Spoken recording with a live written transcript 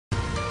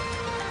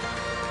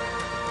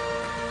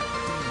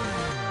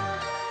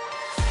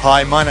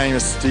Hi, my name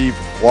is Steve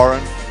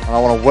Warren, and I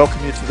want to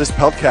welcome you to this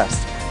podcast.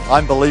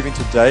 I'm believing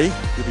today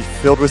you'll be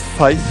filled with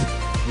faith,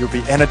 you'll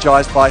be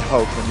energized by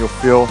hope, and you'll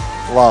feel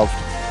loved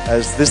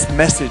as this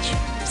message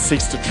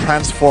seeks to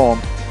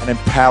transform and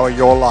empower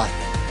your life.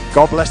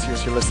 God bless you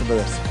as you listen to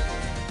this.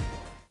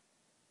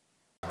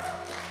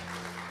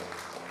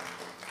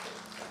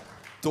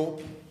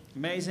 Top.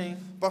 Amazing.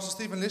 Pastor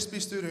Steven Lispy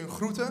stuurde hun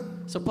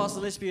groeten. So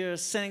Pastor Lispy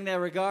is sending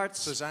their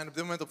regards. Ze zijn op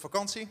dit moment op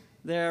vakantie.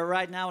 They're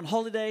right now on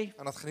holiday.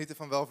 Aan het genieten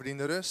van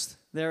welverdiende rust.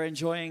 They're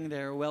enjoying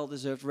their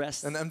well-deserved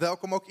rest. En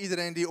welkom ook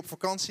iedereen die op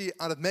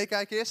vakantie aan het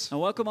meekijken is.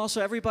 And welcome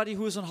also everybody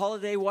who is on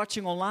holiday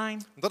watching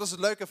online. Dat is het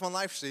leuke van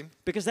livestream.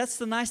 Because that's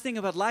the nice thing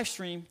about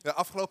livestream. De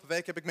afgelopen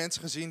week heb ik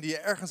mensen gezien die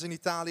ergens in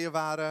Italië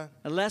waren.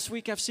 And last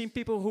week I've seen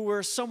people who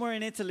were somewhere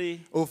in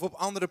Italy. Of op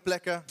andere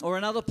plekken. Or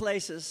in other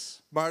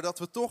places. Maar dat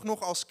we toch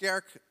nog als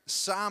kerk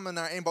samen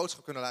naar één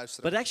boodschap kunnen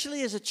luisteren. But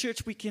actually as a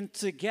church we can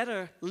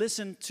together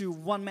listen to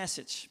one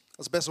message. Dat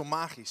is best wel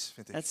magisch,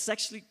 vind ik. That's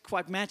actually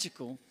quite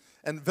magical.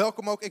 En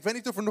welkom ook, ik weet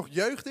niet of er nog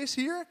jeugd is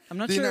hier,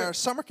 die naar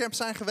summercamp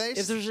zijn geweest.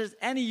 If there's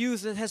any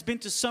youth that has been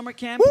to summer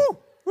camp. Woe!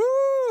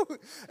 Woe!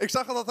 Ik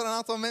zag al dat er een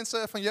aantal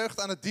mensen van jeugd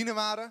aan het dienen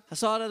waren. I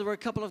saw that there were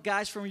a couple of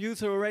guys from youth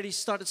who already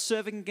started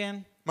serving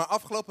again. Maar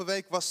afgelopen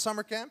week was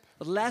summercamp.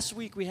 But last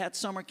week we had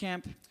summer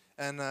camp.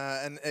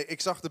 En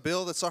ik zag de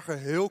beelden, het zag er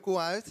heel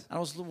cool uit. I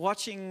was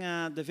watching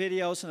the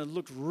videos and it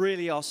looked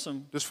really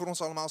awesome. Dus voor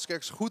ons allemaal als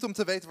kerk is het goed om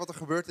te weten wat er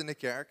gebeurt in de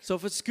kerk. So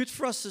it's good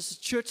for us as a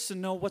church to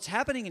know what's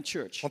happening in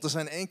church. Want we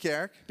zijn één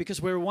kerk.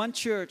 Because we're one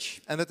church.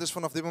 En het is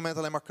vanaf dit moment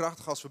alleen maar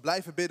krachtig als we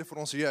blijven bidden voor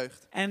onze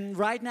jeugd. And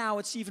right now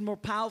it's even more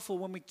powerful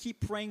when we keep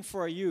praying for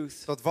our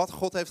youth. Dat wat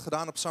God heeft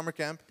gedaan op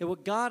summercamp. That what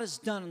God has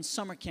done in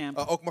summer camp.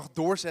 Ook mag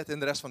doorzetten in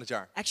de rest van het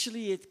jaar.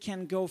 Actually it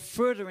can go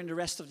further in the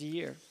rest of the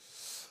year.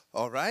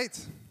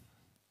 Alright.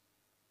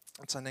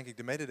 Dat zijn denk ik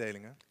de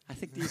mededelingen. I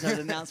think these are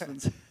the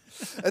announcements.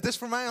 Het is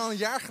voor mij al een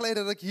jaar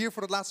geleden dat ik hier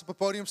voor het laatst op het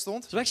podium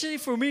stond. So actually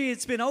for me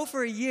it's been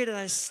over a year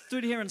that I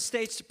stood here on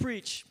stage to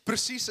preach.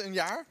 Precies een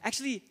jaar.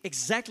 Actually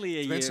exactly a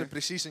year. Mensen,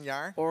 precies een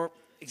jaar. Or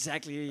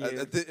exactly a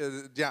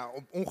year. Ja,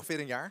 ongeveer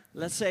een jaar.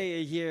 Let's say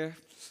a year.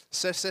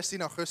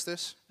 16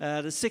 augustus.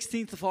 The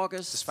 16th of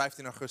August. Het is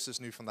 15 augustus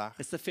nu vandaag.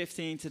 It's the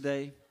 15th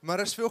today. Maar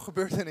er is veel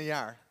gebeurd in een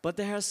jaar. But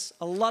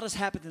a lot has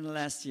happened in the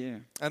last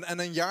year. En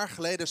een jaar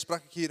geleden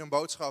sprak ik hier een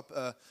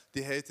boodschap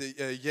die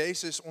heette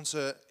Jezus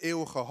onze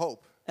eeuwige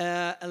hoop.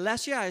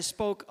 Last year I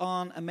spoke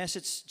on a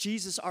message,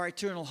 Jesus our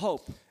eternal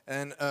hope.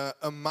 En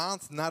een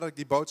maand nadat ik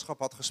die boodschap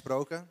had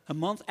gesproken, a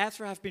month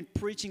after I've been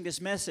preaching this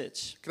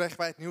message, kregen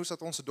wij het nieuws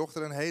dat onze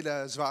dochter een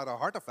hele zware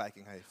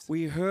hartafwijking heeft.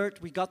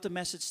 We got the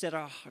message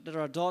that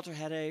our daughter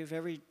had a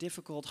very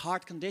difficult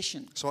heart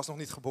condition. Ze was nog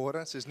niet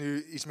geboren, ze is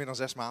nu iets meer dan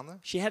 6 maanden.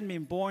 She hadn't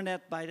been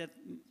born by that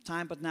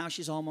time, but now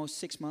she's almost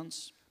 6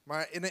 months.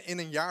 Maar in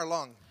een jaar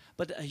lang,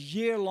 but a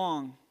year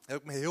long, heb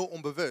ik me heel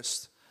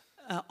onbewust,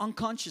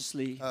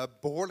 unconsciously,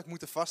 behoorlijk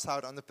moeten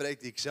vasthouden aan de preek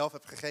die ik zelf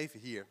heb gegeven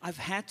hier.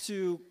 I've had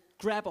to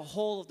grab a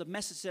hold of the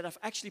message that I've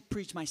actually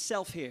preached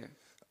myself here.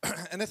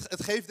 En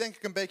het geeft denk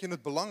ik een beetje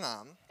het belang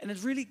aan. And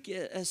it really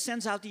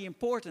sends out the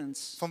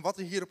importance van wat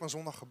er hier op een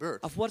zondag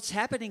gebeurt. Of what's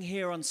happening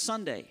here on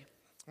Sunday.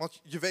 Want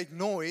je weet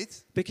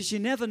nooit. Because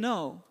you never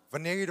know.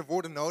 Wanneer je de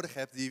woorden nodig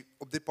hebt die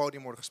op dit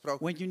podium worden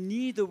gesproken. When you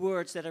need the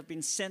words that have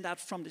been sent out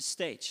from this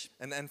stage.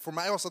 En voor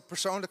mij was dat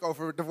persoonlijk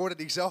over de woorden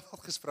die ik zelf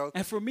had gesproken.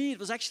 And for me it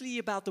was actually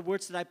about the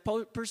words that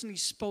I personally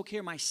spoke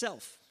here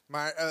myself.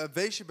 Maar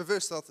wees je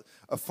bewust dat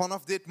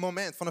vanaf dit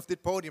moment, vanaf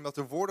dit podium, dat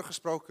er woorden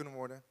gesproken kunnen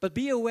worden. But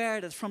be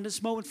aware that from this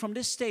moment, from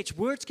this stage,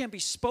 words can be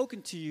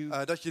spoken to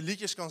you. Dat je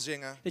liedjes kan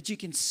zingen. That you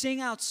can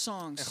sing out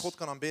songs. En God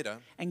kan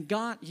aanbidden. And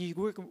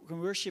you can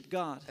worship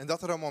God. En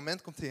dat er een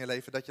moment komt in je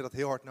leven dat je dat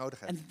heel hard nodig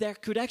hebt. And there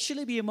could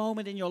actually be a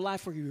moment in your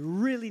life where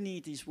you really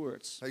need these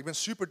words. Ik ben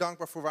super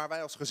dankbaar voor waar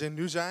wij als gezin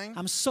nu zijn.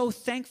 I'm so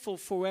thankful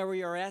for where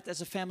we are at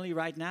as a family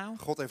right now.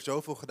 God heeft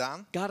zoveel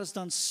gedaan. God has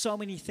done so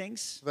many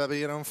things. We hebben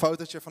hier een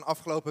fotootje van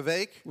afgelopen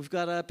week. We've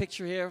got a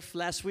picture here of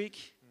last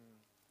week.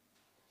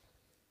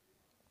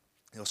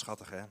 Heel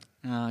schattig,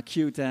 hè?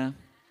 Cute, hè?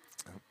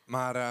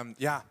 Maar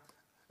ja,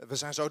 we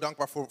zijn zo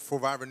dankbaar voor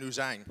waar we nu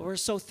zijn. We're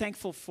so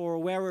thankful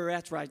for where we're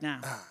at right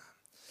now.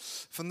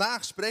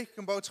 Vandaag spreek ik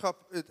een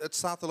boodschap, het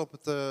staat al op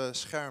het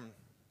scherm.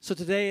 So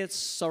today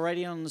it's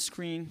already on the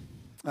screen.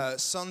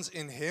 Sons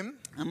in Him.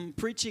 I'm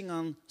preaching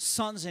on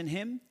Sons in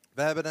Him.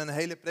 We hebben een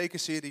hele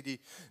prekenserie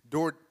die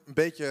een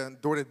beetje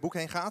door dit boek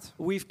heen gaat.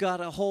 We've got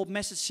a whole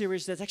message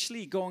series that's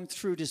actually going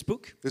through this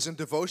book. Dit is een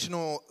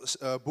devotional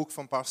boek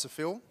van Pastor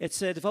Phil.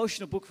 It's a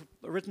devotional book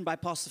written by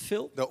Pastor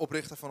Phil. De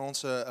oprichter van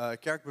onze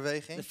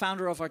kerkbeweging. The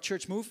founder of our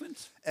church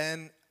movement.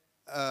 En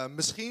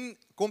misschien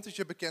komt het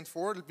je bekend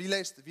voor?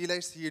 Wie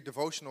leest hier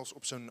devotionals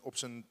op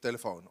zijn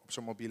telefoon, op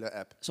zijn mobiele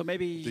app? So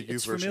maybe The it's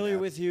YouVersion familiar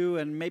app. with you,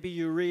 and maybe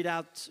you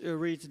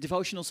read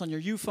devotionals on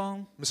your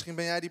YouPhone. Misschien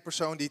ben jij die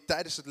persoon die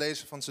tijdens het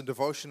lezen van zijn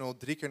devotional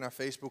 3 keer naar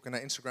Facebook en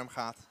naar Instagram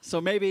gaat.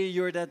 So maybe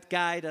you're that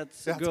guy,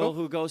 that Ja, girl toch?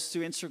 who goes to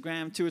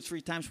Instagram 2 or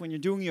 3 times when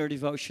you're doing your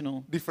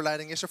devotional. Die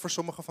verleiding is er voor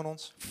sommigen van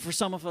ons. For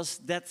some of us,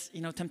 that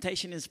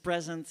temptation is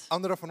present.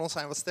 Anderen van ons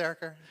zijn wat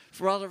sterker.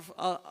 For others,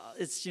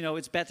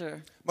 it's better.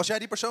 Maar als jij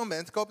die persoon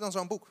bent, koop dan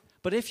zo'n boek.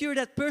 But if you're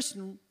that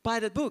person, buy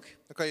that book.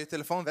 Dan kan je je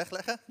telefoon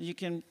wegleggen You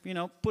can,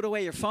 put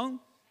away your phone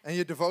en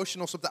je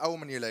devotionals op de oude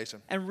manier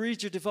lezen. and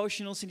read your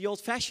devotionals in the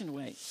old-fashioned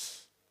way.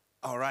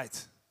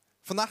 Alright.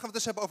 Vandaag gaan we het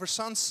dus hebben over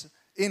sons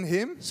in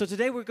Him. So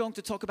today we're going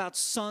to talk about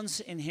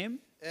sons in Him.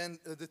 En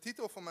de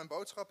titel van mijn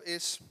boodschap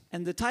is: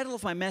 And the title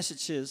of my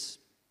message is,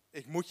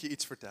 Ik moet je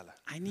iets vertellen.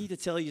 I need to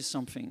tell you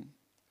something.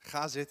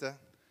 Ga zitten,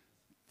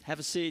 Have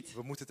a seat.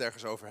 we moeten het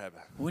ergens over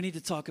hebben. We need to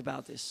talk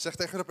about this. Zeg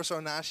tegen de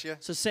persoon naast je: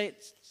 So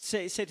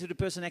say to the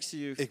person next to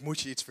you, Ik moet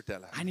je iets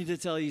vertellen. I need to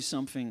tell you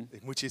something.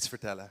 Ik moet je iets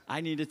vertellen.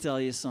 I need to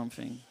tell you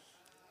something.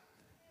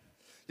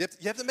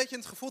 Je hebt een beetje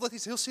het gevoel dat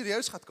iets heel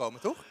serieus gaat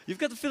komen, toch?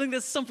 You've got the feeling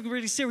that something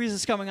really serious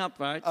is coming up,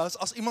 right?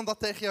 Als iemand dat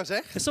tegen jou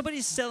zegt, If somebody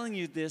is telling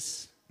you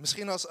this,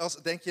 misschien als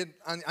denk je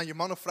aan je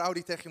man of vrouw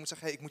die tegen je moet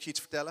zeggen: Hey, ik moet je iets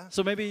vertellen.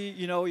 so maybe,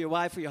 your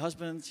wife or your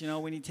husband,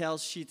 when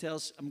she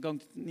tells, I'm going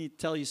to need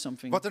to tell you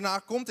something. Wat daarna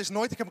komt is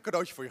nooit: Ik heb een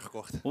cadeautje voor je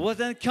gekocht. What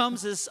then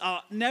comes is,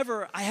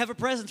 never, I have a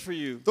present for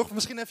you. Toch?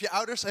 Misschien heeft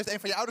een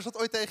van je ouders dat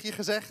ooit tegen je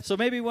gezegd. So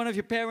maybe one of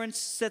your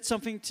parents said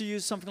something to you,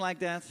 something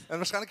like that. En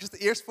waarschijnlijk is het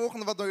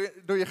eerstvolgende wat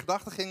door je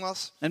gedachten ging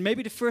was: And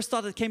maybe the first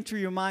thought that came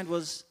through your mind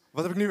was,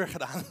 Wat heb ik nu weer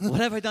gedaan? what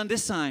have I done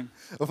this time?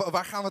 Of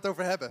waar gaan we het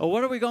over hebben? Or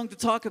what are we going to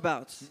talk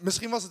about?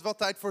 Misschien was het wel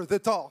tijd voor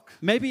the talk.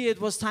 Maybe it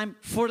was time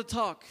for the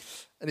talk.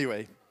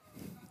 Anyway.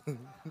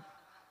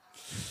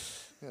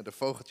 Ja, de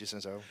vogeltjes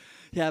en zo.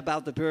 Yeah,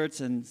 about the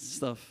birds and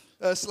stuff.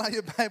 Sla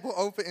je Bijbel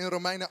open in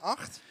Romeinen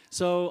 8,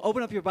 So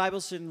open up your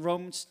Bibles in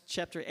Romans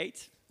chapter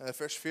 8,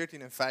 vers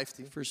 14 en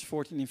 15. verse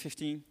 14 and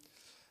 15.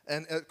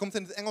 En het komt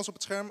in het Engels op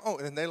het scherm. Oh,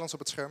 in het Nederlands op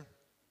het scherm.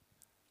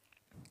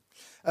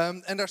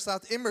 En daar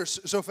staat: Immers,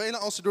 zoveel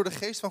als ze door de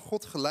geest van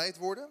God geleid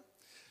worden,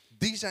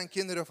 die zijn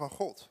kinderen van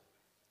God.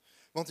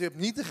 Want u hebt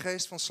niet de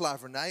geest van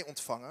slavernij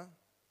ontvangen,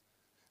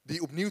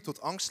 die opnieuw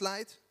tot angst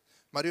leidt,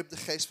 maar u hebt de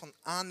geest van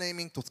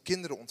aanneming tot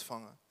kinderen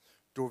ontvangen,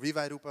 door wie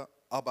wij roepen: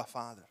 Abba,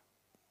 Vader.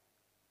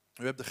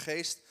 U hebt de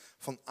geest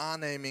van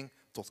aanneming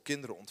tot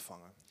kinderen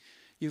ontvangen.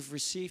 You've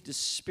received the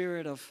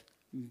spirit of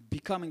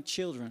becoming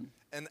children.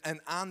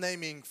 En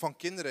aanneming van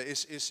kinderen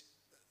is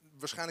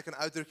waarschijnlijk een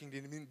uitdrukking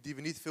die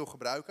we niet veel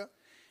gebruiken.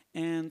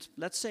 And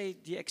let's say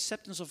the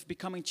acceptance of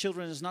becoming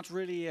children is not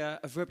really a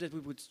verb that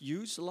we would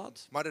use a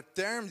lot. Maar de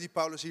term die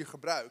Paulus hier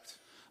gebruikt,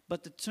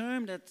 But the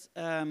term that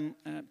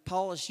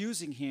Paul is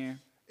using here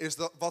is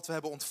dat wat we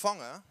hebben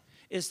ontvangen,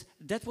 is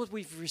that what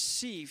we've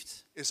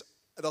received is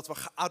dat we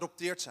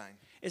geadopteerd zijn.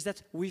 is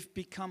that we've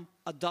become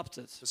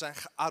adopted. We zijn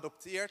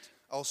geadopteerd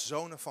als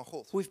zonen van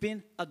God. We've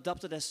been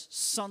adopted as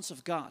sons of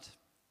God.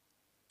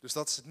 Dus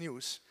dat is het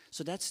nieuws.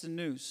 So that's the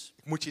news.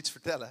 Ik moet je iets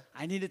vertellen.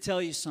 I need to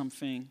tell you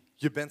something.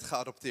 Je bent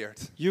geadopteerd.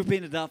 You've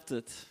been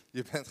adopted.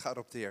 Je bent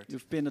geadopteerd.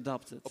 You've been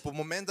adopted. Op het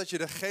moment dat je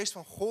de geest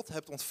van God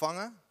hebt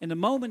ontvangen, In the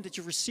moment that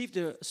you receive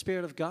the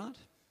Spirit of God,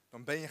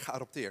 dan ben je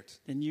geadopteerd.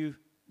 then you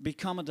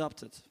become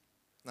adopted.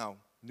 Nou,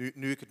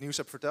 nu ik het nieuws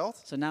heb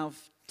verteld, So now I've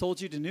told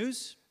you the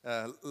news.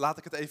 laat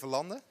ik het even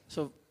landen.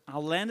 So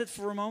I'll land it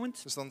for a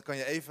moment Dus dan kan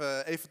je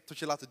even tot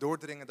je laten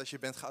doordringen dat je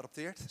bent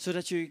geadopteerd. so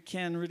that you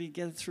can really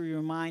get it through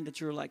your mind that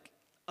you're like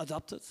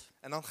adopted.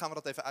 En dan gaan we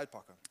dat even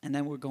uitpakken. And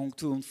then we're going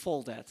to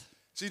unfold that.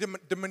 Zie je,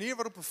 de manier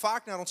waarop we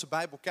vaak naar onze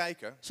Bijbel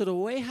kijken, So the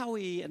way how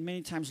we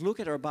many times look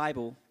at our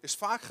Bible, is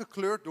vaak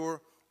gekleurd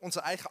door onze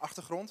eigen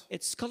achtergrond,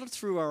 it's colored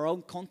through our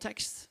own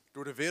context,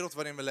 door de wereld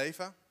waarin we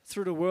leven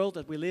through the world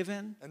that we live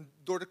in, en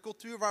door de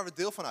cultuur waar we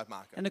deel van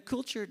uitmaken. and the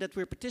culture that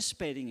we're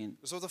participating in.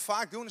 Dus wat we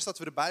vaak doen is dat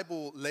we de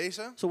Bijbel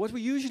lezen So what we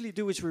usually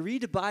do is we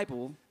read the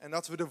Bible en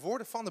dat we de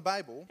woorden van de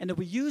Bijbel and that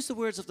we use the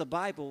words of the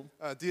Bible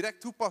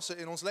direct toepassen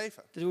in ons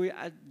leven. that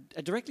we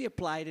directly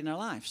apply it in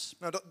our lives.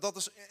 Nou, dat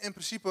is in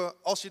principe,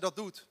 als je dat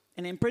doet,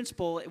 And in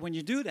principle, when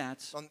you do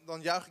that,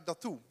 dan juich ik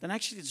dat toe. then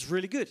actually it's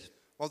really good.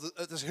 Want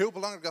het is heel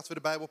belangrijk dat we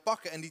de Bijbel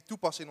pakken en die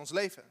toepassen in ons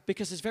leven.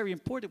 Because it's very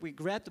important that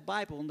we grab the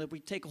Bible and that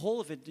we take hold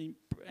of it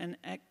and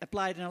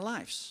apply it in our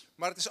lives.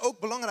 Maar het is ook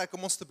belangrijk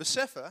om ons te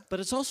beseffen But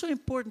it's also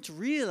important to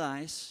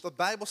realize dat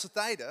Bijbelse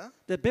tijden,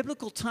 that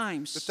biblical de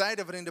times,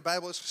 tijden waarin de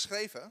Bijbel is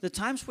geschreven, the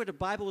times where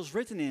the Bible was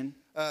written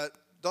in,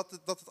 dat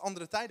het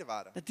andere tijden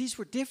waren. that these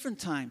were different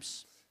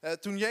times.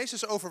 Toen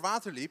Jezus over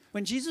water liep,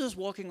 When Jesus was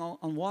walking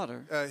on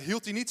water,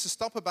 hield hij niet zijn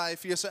stappen bij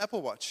via zijn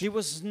Apple Watch. he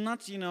was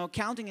not,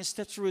 counting his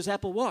steps through his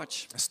Apple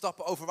Watch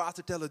Stappen over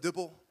water tellen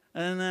dubbel.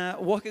 and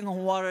walking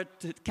on water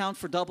to count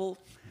for double.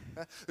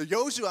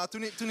 Jozua,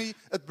 toen hij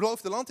het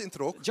beloofde land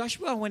introk,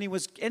 Joshua, when he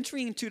was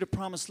entering into the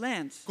promised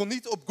land, kon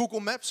niet op Google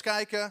Maps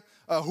kijken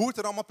hoe het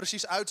er allemaal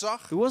precies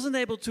uitzag. He wasn't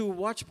able to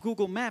watch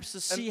Google Maps to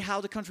see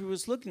how the country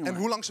was looking En hoe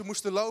like. lang ze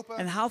moesten lopen.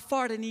 And how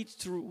far they needed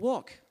to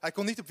walk. Hij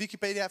kon niet op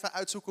Wikipedia even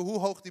uitzoeken hoe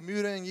hoog die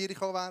muren in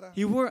Jericho waren.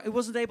 He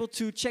wasn't able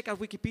to check out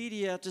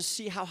Wikipedia to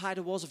see how high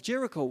the walls of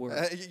Jericho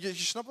were. Je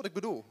snapt wat ik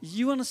bedoel.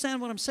 You understand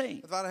what I'm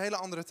saying? Het waren hele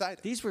andere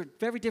tijden. These were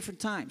very different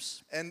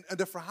times. En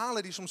de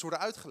verhalen die soms worden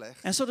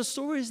uitgelegd. And so the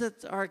stories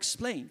that are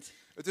explained,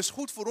 Het is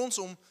goed voor ons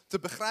om te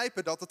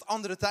begrijpen dat het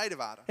andere tijden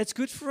waren. it's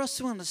good for us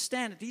to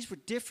understand that these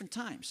were different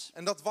times.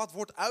 En dat wat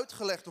wordt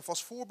uitgelegd of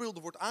als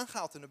voorbeelden wordt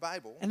aangehaald in de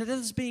Bijbel, And that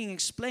is being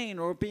explained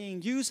or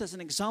being used as an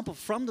example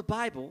from the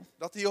Bible,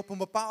 dat die op een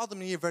bepaalde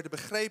manier werden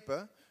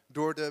begrepen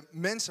door de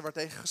mensen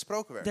waartegen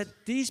gesproken werd. that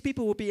these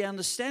people would be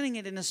understanding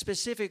it in a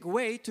specific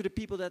way to the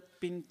people that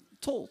been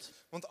told.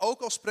 Want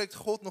ook al spreekt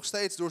God nog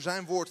steeds door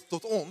zijn woord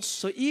tot ons,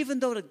 So even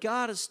though that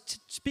God is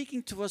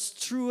speaking to us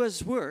through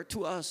His word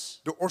to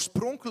us,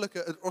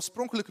 het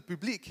oorspronkelijke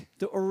publiek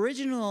the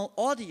original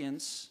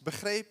audience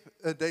begreep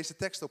deze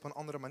tekst op een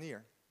andere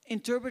manier.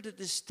 interpreted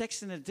this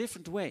text in a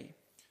different way.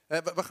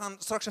 We gaan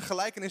straks een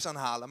gelijkenis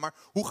aanhalen, maar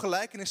hoe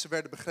gelijkenissen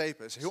werden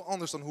begrepen is heel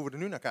anders dan hoe we er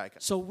nu naar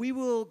kijken. So we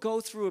will go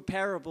through a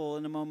parable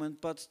in a moment,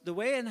 but the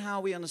way and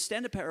how we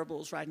understand the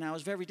parables right now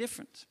is very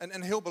different.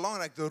 En heel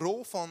belangrijk, de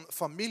rol van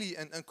familie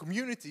en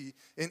community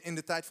in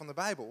de tijd van de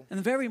Bijbel.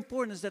 And very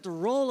important is that the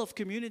role of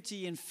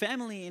community and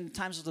family in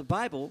times of the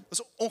Bible Dat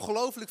is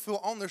ongelooflijk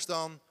veel anders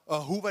dan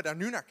hoe we daar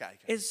nu naar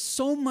kijken. is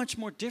so much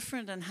more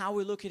different than how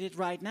we look at it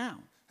right now.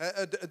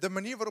 De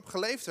manier waarop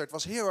geleefd werd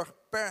was heel erg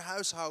per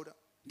huishouden.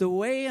 The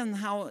way and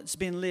how it's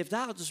been lived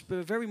out is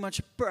very much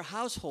per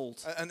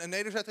household. Een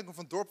nederzetting of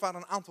een dorp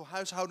waren een aantal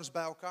huishoudens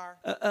bij elkaar.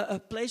 A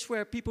place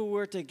where people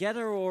were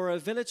together, or a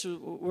village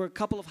where a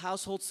couple of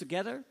households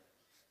together.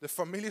 De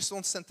familie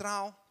stond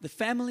centraal. The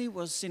family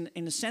was in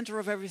the center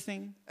of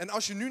everything. En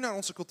als je nu naar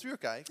onze cultuur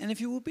kijkt, And if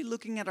you will be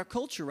looking at our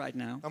culture right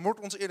now, dan wordt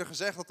ons eerder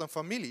gezegd dat een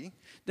familie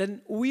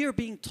then we are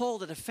being told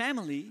that a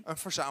family, een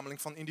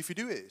verzameling van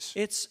individuen is.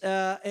 it's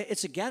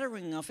a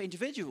gathering of Dat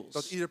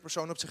individuals. ieder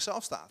persoon op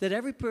zichzelf staat. That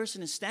every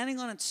person is standing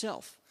on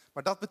itself.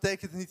 Maar dat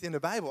betekent niet in de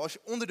Bijbel. Als je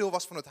onderdeel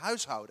was van het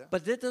huishouden,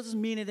 But that doesn't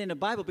mean it in the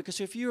Bible,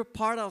 because if you're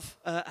part of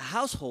a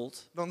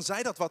household, dan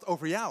zei dat wat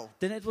over jou.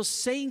 then it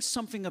was saying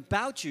something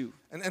about you.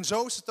 En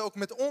zo is het ook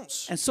met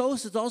ons. And so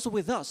is it also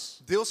with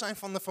us. Deel zijn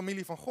van de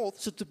familie van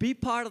God. So to be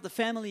part of the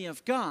family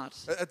of God,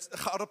 Het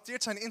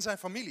geadopteerd zijn in zijn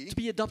familie,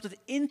 to be adopted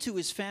into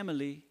His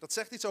family, dat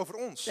zegt iets over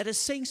ons. that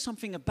is saying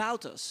something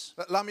about us.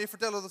 Laat me je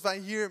vertellen dat wij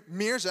hier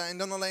meer zijn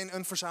dan alleen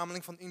een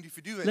verzameling van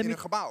individuen in een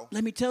gebouw.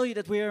 Let me tell you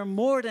that we are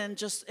more than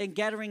just a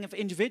gathering of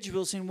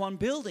individuals in one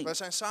building. Wij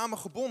zijn samen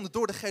gebonden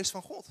door de geest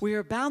van God. We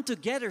are bound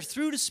together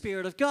through the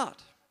Spirit of God.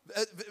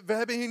 We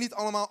hebben hier niet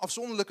allemaal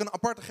afzonderlijk een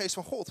aparte geest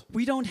van God.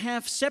 We don't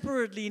have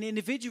separately an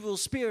individual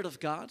Spirit of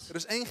God. Er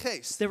is één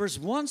geest. There is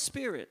one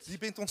Spirit Die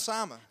bindt ons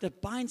samen. that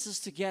binds us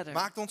together,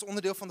 Maakt ons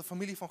onderdeel van de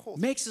familie van God.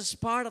 makes us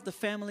part of the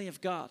family of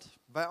God.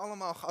 Wij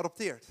allemaal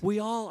geadopteerd.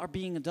 We all are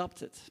being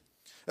adopted.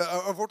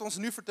 Er wordt ons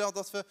nu verteld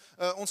dat we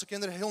onze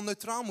kinderen heel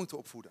neutraal moeten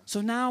opvoeden.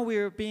 So now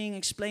we're being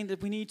explained that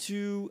we need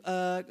to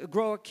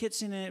grow our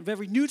kids in a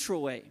very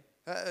neutral way.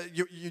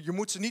 Je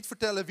moet ze niet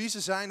vertellen wie ze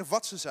zijn of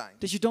wat ze zijn.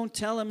 That you don't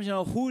tell them,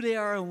 who they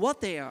are and what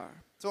they are.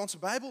 Terwijl onze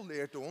Bijbel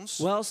leert ons,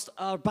 Whilst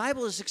our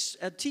Bible is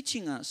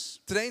teaching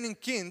us,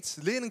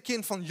 leer een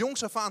kind van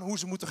jongs af aan hoe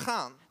ze moeten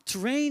gaan.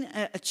 train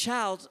a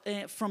child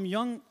from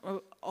young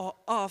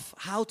off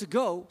how to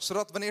go,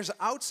 Zodat wanneer ze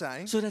oud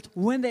zijn, so that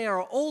when they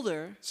are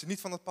older, ze niet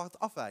van het pad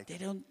afwijken.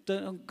 they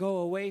don't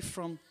go away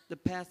from the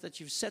path that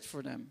you've set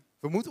for them.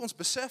 We moeten ons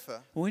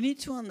beseffen We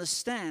need to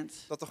understand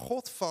dat de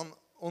God van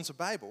onze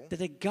Bijbel that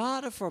the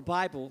God of our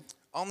Bible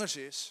anders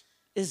is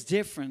is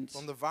different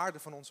dan de waarde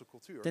van onze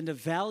cultuur. than the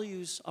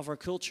values of our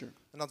culture.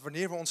 En dat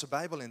wanneer we onze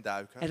Bijbel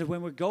induiken, And that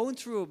when we're going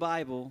through a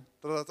Bible,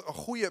 dat het een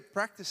goede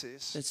practice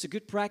is it's a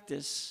good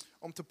practice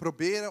om te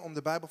proberen om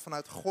de Bijbel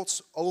vanuit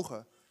Gods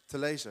ogen te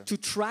lezen. to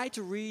try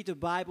to read the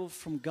Bible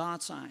from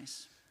God's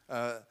eyes.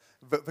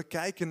 We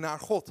kijken naar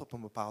God op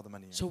een bepaalde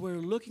manier. So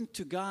we're looking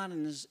to God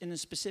in a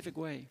specific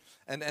way.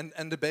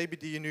 En de baby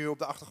die je nu op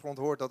de achtergrond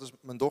hoort, dat is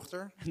mijn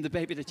dochter. And the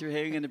baby that you're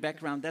hearing in the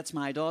background, that's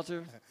my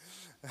daughter.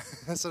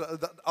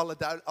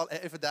 Zodat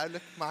even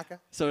duidelijk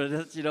maken. So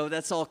that,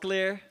 that's all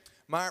clear.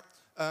 Maar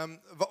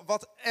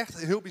wat echt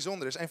heel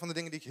bijzonder is, een van de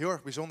dingen die ik heel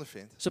erg bijzonder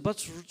vind, So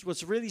but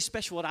what's really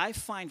special, what I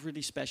find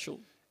really special,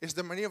 is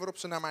de manier waarop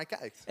ze naar mij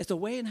kijkt. is the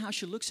way in how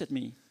she looks at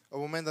me. Op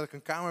het moment dat ik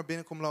een kamer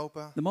binnenkom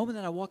lopen, The moment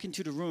that I walk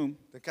into the room,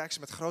 dan kijkt ze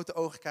met grote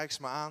ogen kijkt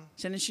ze me aan.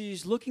 and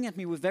she's looking at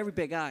me with very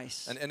big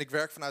eyes. En ik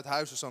werk vanuit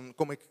huis, dus dan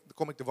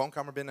kom ik de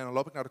woonkamer binnen en dan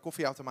loop ik naar de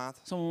koffieautomaat.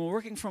 So I'm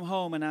working from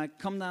home and I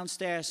come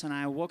downstairs and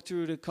I walk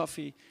through the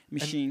coffee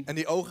machine. En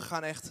die ogen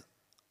gaan echt.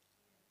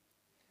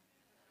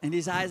 And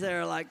these eyes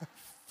are like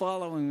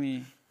following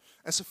me.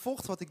 En ze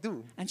volgt wat ik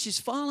doe. And she's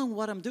following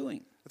what I'm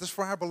doing. Het is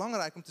voor haar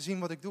belangrijk om te zien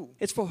wat ik doe.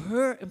 It's for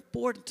her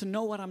important to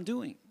know what I'm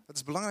doing. Het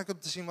is belangrijk om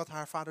te zien wat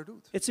haar vader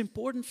doet. It's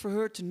important for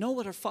her to know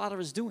what her father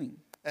is doing.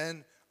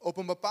 En op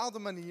een bepaalde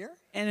manier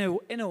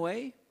And in a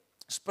way,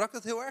 sprak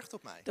dat heel erg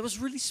tot mij. That was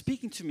really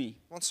speaking to me.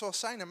 Want zoals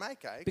zij naar mij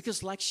kijkt,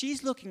 Because like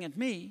she's looking at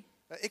me,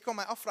 ik kan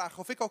mij afvragen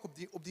of ik ook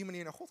op die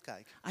manier naar God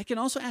kijk. I can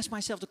also ask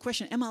myself the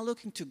question, am I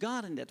looking to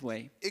God in that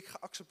way? Ik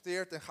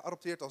geaccepteerd en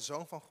geadopteerd als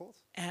zoon van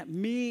God.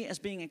 Me as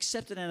being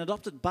accepted and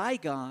adopted by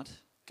God,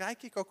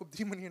 Kijk ik ook op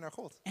die manier naar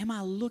God? am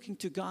I looking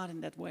to God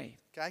in that way?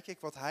 Kijk ik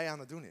wat hij aan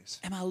het doen is?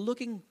 Am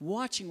I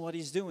watching what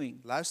he's doing?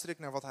 Luister ik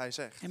naar wat hij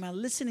zegt? Am I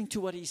listening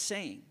to what he's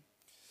saying?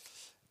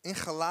 In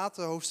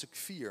Galaten hoofdstuk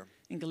 4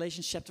 In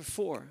Galatians chapter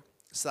 4,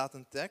 staat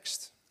een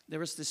tekst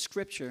there is this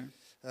scripture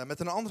met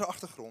een andere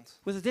achtergrond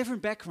with a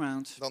different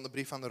background dan de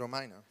brief aan de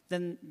Romeinen.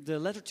 than the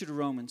letter to the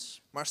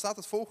Romans. Maar staat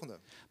het volgende.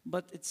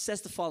 But it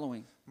says the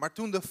following. Maar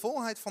toen de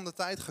volheid van de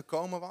tijd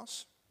gekomen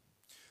was,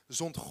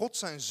 zond God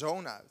zijn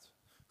zoon uit,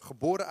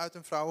 geboren uit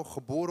een vrouw,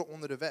 geboren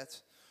onder de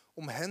wet,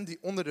 om hen die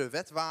onder de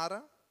wet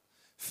waren,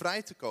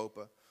 vrij te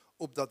kopen,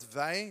 opdat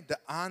wij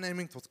de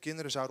aanneming tot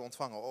kinderen zouden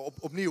ontvangen.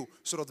 Opnieuw,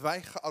 zodat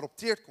wij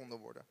geadopteerd konden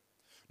worden.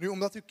 Nu,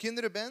 omdat u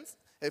kinderen bent,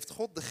 heeft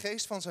God de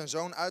geest van zijn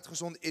zoon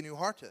uitgezonden in uw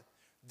harten.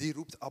 Die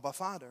roept Abba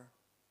Vader.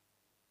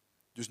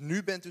 Dus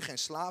nu bent u geen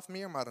slaaf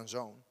meer, maar een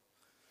zoon.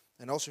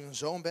 En als u een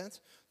zoon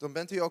bent, dan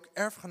bent u ook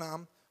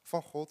erfgenaam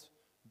van God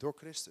door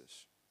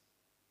Christus.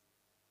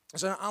 Er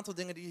zijn een aantal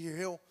dingen die hier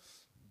heel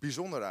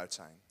bijzonder uit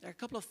zijn. There are a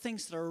couple of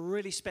things that are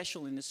really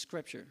special in this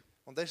scripture.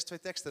 Want deze twee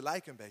teksten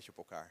lijken een beetje op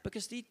elkaar.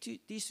 Because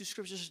these two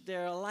scriptures,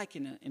 they're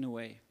alike in a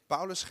way.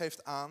 Paulus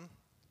geeft aan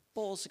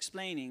Paul's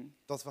explaining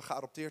dat we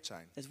geadopteerd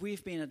zijn. that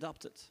we've been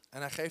adopted. En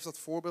hij geeft dat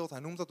voorbeeld, hij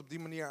noemt dat op die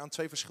manier aan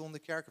twee verschillende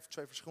kerken, of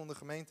twee verschillende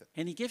gemeenten.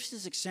 And he gives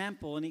this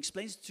example and he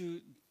explains it to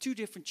two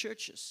different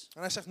churches. En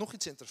hij zegt nog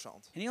iets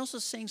interessants. And he also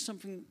saying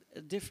something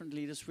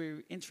differently that's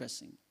very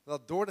interesting.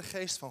 Dat door de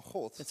geest van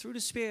God That through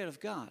the Spirit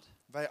of God,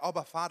 wij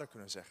Abba Vader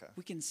kunnen zeggen.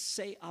 we can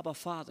say Abba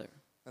Father.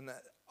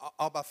 En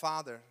Abba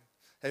Vader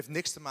heeft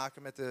niks te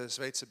maken met de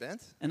Zweedse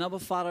band. And Abba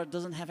Father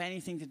doesn't have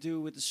anything to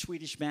do with the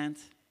Swedish band,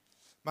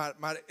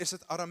 Maar is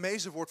het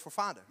Aramese woord voor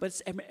vader. but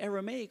it's an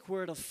Aramaic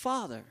word of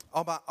father.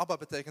 Abba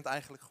betekent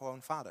eigenlijk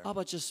gewoon vader.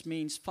 Abba just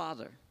means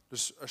father.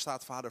 Dus er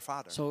staat vader,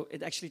 vader. So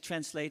it actually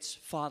translates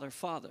father,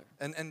 father.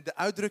 En de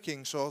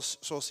uitdrukking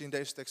zoals die in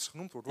deze tekst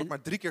genoemd wordt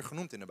maar 3 keer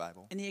genoemd in de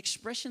Bijbel. And the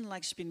expression like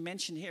it's been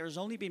mentioned here has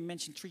only been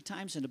mentioned 3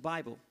 times in the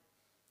Bible.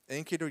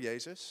 1 keer door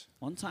Jezus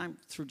 1 time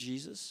through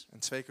Jesus en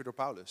 2 keer door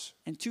Paulus.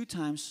 and 2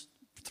 times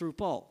through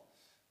Paul.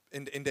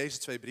 In deze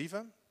 2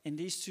 brieven. In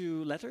these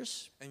 2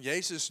 letters. En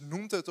Jezus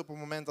noemt het op het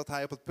moment dat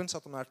hij op het punt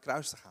zat om naar het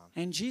kruis te gaan.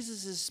 And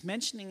Jesus is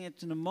mentioning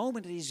it in the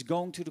moment that he's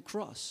going to the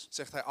cross.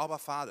 Zegt hij Abba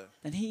Vader.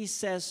 Then he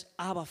says,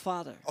 Abba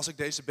Father. Als ik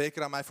deze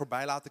beker aan mij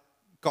voorbij laten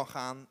kan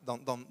gaan,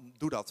 dan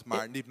doe dat.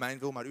 Maar niet mijn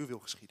wil, maar uw wil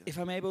geschieden. If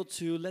I'm able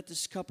to let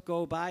this cup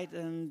go by,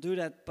 then do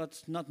that,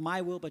 but not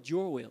my will, but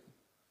your will.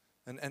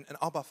 En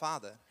Abba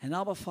Vader And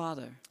Abba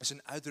Father, is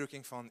een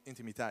uitdrukking van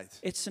intimiteit.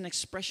 it's an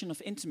expression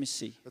of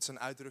intimacy. Het is een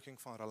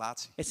uitdrukking van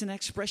relatie. It's an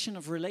expression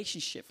of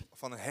relationship,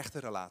 Van een hechte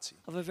relatie.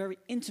 of a very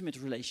intimate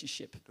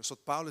relationship. Dus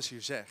wat Paulus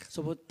hier zegt,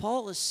 So what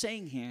Paul is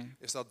saying here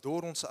is dat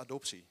door onze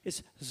adoptie,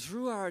 is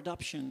through our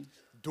adoption,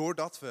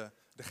 doordat we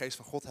de geest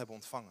van God hebben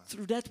ontvangen,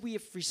 through that we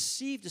have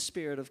received the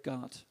Spirit of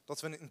God,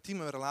 dat we een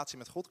intieme relatie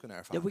met God kunnen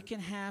that we ervaren.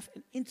 can have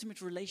an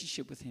intimate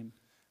relationship with him.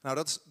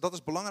 Nou, dat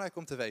is belangrijk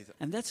om te weten.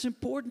 And that's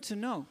important to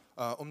know,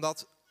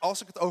 Omdat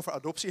als ik het over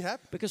adoptie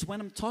heb, because when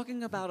I'm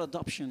talking about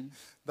adoption,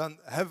 dan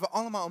hebben we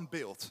allemaal een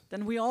beeld.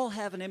 then we all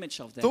have an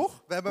image of that.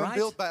 Toch? We hebben een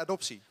right? beeld bij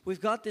adoptie.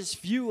 We've got this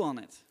view on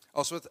it.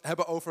 Als we het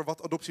hebben over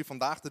wat adoptie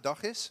vandaag de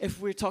dag is, If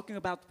we're talking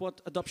about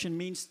what adoption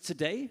means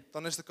today,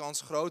 dan is de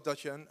kans groot dat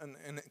je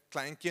een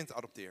klein kind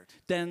adopteert.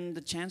 then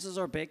the chances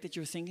are big that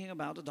you're thinking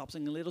about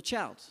adopting a little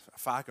child.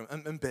 Vaak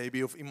een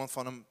baby of iemand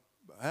van een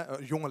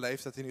jonge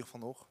leeftijd in ieder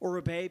geval nog. Or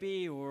a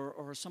baby,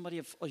 or somebody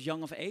of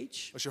young of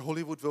age. Als je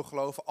Hollywood wil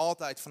geloven,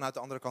 altijd vanuit de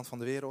andere kant van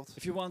de wereld.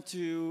 If you want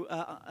to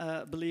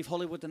believe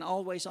Hollywood, then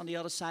always on the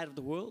other side of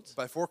the world.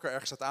 Bij voorkeur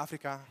ergens uit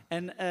Afrika.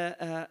 And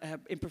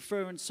in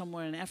preference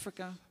somewhere in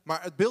Africa.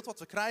 Maar het beeld wat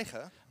we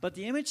krijgen, But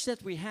the image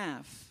that we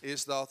have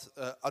is dat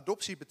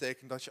adoptie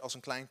betekent dat je als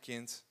een klein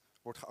kind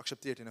wordt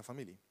geaccepteerd in een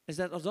familie. is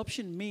that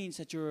adoption means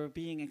that you're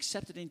being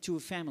accepted into a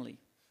family.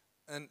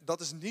 En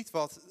dat is niet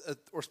wat het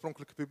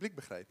oorspronkelijke publiek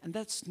begreep. And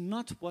that's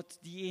not what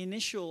the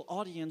initial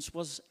audience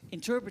was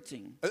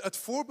interpreting. Het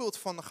voorbeeld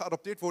van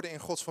geadopteerd worden in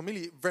Gods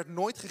familie werd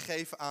nooit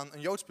gegeven aan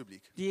een Joods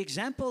publiek. The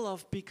example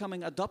of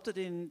becoming adopted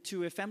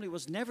into a family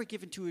was never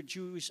given to a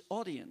Jewish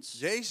audience.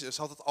 Jezus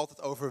had het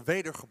altijd over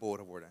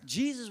wedergeboren worden.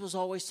 Jesus was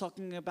always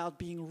talking about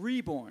being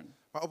reborn.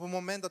 Maar op het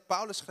moment dat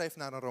Paulus schreef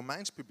naar een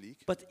Romeins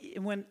publiek, But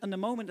in the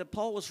moment that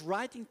Paul was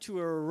writing to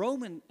a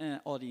Roman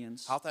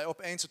audience, haalt hij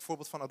opeens het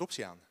voorbeeld van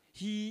adoptie aan.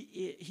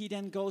 he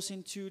then goes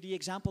into the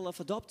example of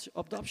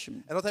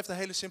adoption. En dat heeft een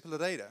hele simpele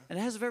reden. And it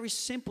has a very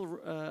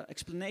simple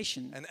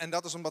explanation. En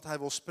dat is omdat hij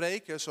wil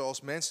spreken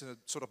zodat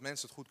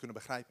mensen het goed kunnen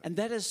begrijpen. And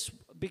that is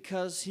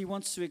because he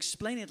wants to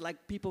explain it like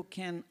people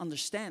can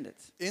understand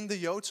it. In de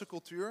Joodse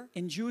cultuur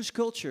In Jewish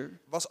culture,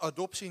 was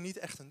adoptie niet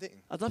echt een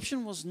ding.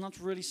 adoption was not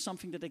really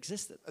something that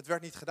existed. Het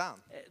werd niet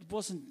gedaan. It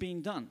wasn't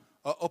being done.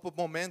 Op het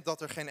moment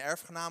dat er geen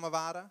erfgenamen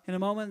waren. in the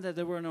moment that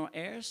there were no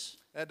heirs,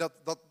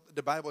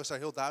 De Bijbel is daar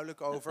heel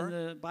duidelijk and over.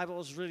 the Bible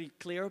was really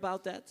clear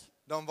about that,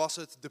 Dan was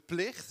het de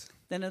plicht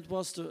then it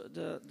was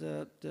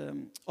the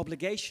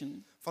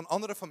obligation van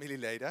andere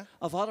familieleden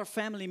of other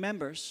family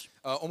members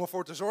om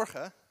ervoor te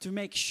zorgen to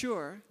make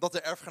sure dat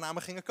er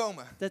erfgenamen gingen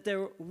komen. that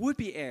there would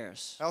be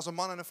heirs. Als een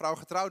man en een vrouw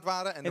getrouwd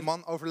waren en de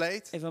man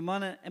overleed, If a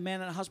man and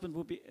a husband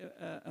would be,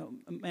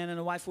 a man and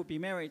a wife would be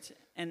married,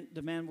 and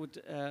the man would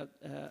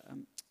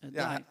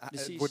die,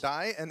 deceased, would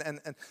die,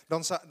 en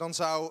dan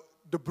zou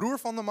de broer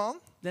van de man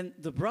then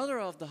the brother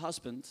of the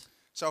husband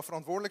zou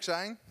verantwoordelijk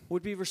zijn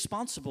would be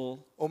responsible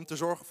om te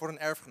zorgen voor een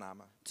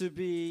erfgename. to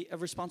be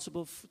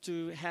responsible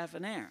to have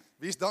an heir.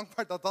 Wie is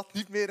dankbaar dat dat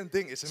niet meer een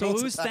ding is in So onze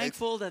who's tijd?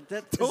 thankful that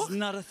that Toch? is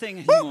not a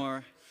thing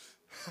anymore?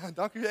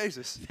 Dank u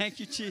Jezus. Thank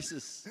you,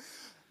 Jesus.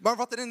 Maar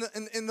wat er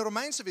in de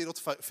Romeinse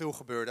wereld veel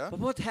gebeurde, But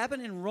what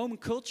happened in Roman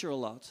culture a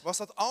lot was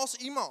dat als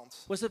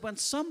iemand was that when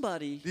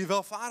somebody die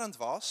welvarend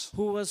was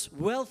who was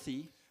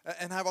wealthy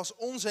en hij was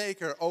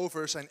onzeker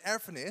over zijn and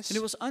erfenis, he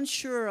was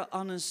unsure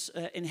on his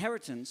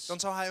inheritance, dan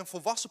zou hij een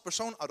volwassen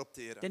persoon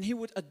adopteren then he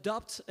would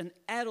adopt an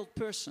adult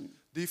person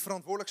die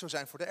verantwoordelijk zou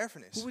zijn voor de who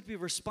erfenis. would be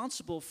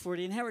responsible for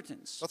the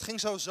inheritance. Dat ging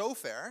zo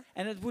ver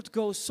And it would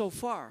go so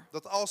far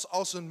dat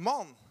als een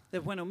man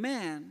that when a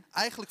man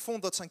eigenlijk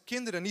vond dat zijn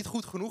kinderen niet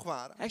goed genoeg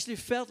waren, actually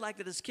felt like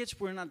that his kids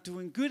were not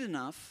doing good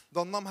enough,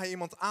 dan nam hij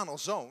iemand aan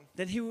als zoon,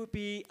 then he would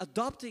be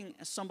adopting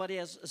somebody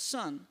as a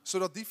son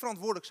zodat die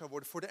verantwoordelijk zou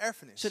worden voor de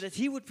erfenis. so that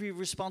he would be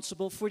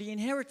responsible for the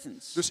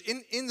inheritance. Dus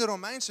in de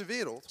Romeinse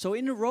wereld, So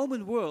in the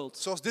Roman world,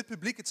 zoals dit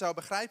publiek het zou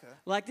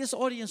begrijpen, like this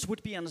audience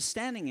would be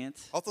understanding it,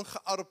 had een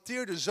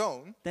geadopteerde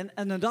zoon then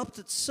an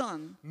adopted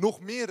son, nog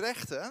meer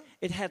rechten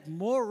it had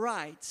more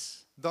rights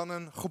dan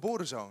een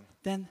geboren zoon.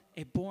 than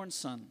a born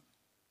son.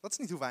 Dat is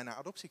niet hoe wij naar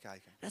adoptie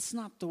kijken. That's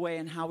not the way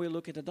and how we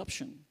look at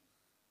adoption.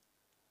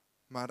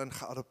 Maar een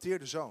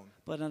geadopteerde zoon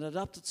But an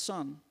adopted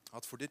son,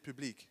 had voor dit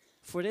publiek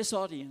for this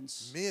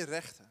audience, meer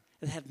rechten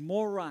it had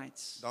more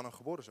rights dan een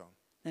geboren zoon.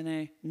 than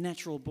a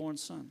natural born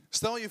son.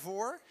 Stel je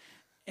voor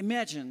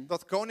Imagine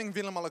dat koning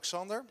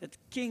Willem-Alexander that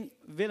King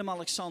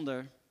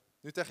Willem-Alexander,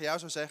 nu tegen jou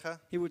zou zeggen,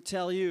 he would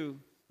tell you,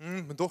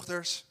 mijn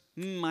dochters,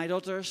 my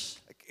daughters,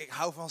 ik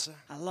hou van ze,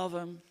 I love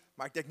them.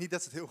 maar ik denk niet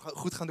dat ze het heel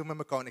goed gaan doen met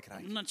mijn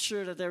koninkrijk. I'm not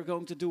sure that they're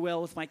going to do well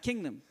with my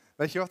kingdom.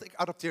 Weet je wat, ik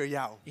adopteer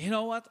jou. You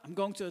know what? I'm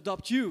going to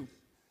adopt you.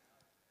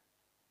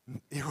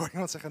 Je hoort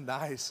iemand zeggen,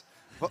 nice.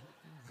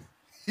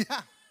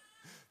 Ja,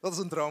 dat is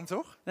een droom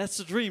toch? That's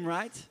the dream,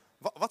 right?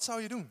 Wat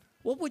zou je doen?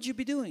 What would you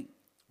be doing?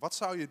 Wat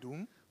zou je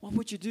doen What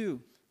would you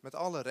do met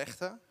alle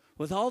rechten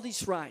with all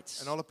these rights,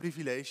 en alle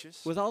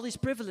privileges with all these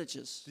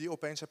privileges die je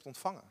opeens hebt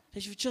ontvangen?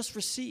 that you've just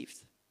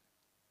received?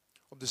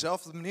 Op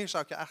dezelfde manier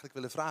zou ik je eigenlijk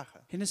willen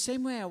vragen. In the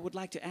same way, I would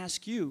like to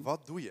ask you,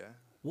 Wat doe je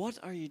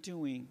what are you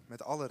doing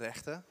met alle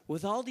rechten,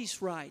 with all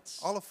these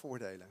rights, alle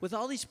voordelen with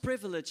all these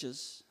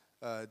privileges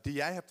die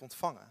jij hebt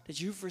ontvangen that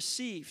you've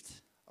received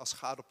als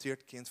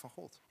geadopteerd kind van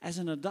God? as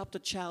an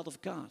adopted child of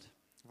God?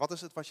 Wat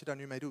is het wat je daar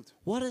nu mee doet?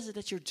 What is it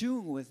that you're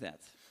doing with that?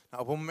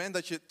 Nou, op het moment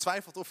dat je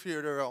twijfelt of je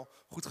er wel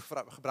goed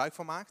gebruik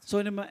van maakt, So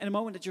in a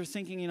moment that you're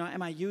thinking,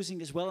 am I using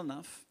this well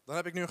enough? dan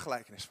heb ik nu een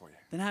gelijkenis voor je.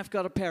 Then I've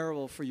got a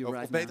parable for you Of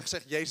right beter now.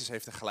 gezegd, Jezus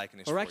heeft een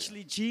gelijkenis Or voor je.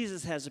 actually,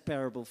 Jesus has a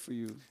parable for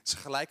you. Het is een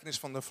gelijkenis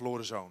van de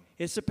verloren zoon.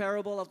 It's the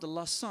parable of the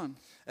lost son.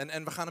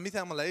 En we gaan hem niet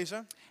helemaal lezen,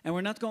 And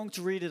we're not going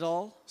to read it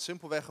all,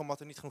 simpelweg omdat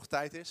er niet genoeg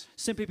tijd is.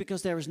 simply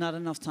because there is not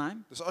enough time.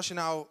 Dus als je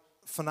nou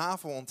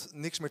vanavond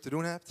niks meer te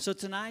doen hebt, So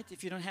tonight,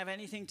 if you don't have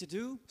anything to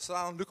do,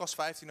 sla dan Lucas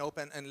 15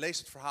 open en lees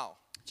het verhaal.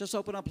 just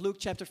open up Luke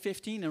chapter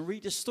 15 and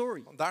read the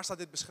story. Want daar staat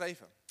dit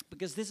beschreven.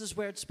 Because this is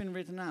where it's been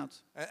written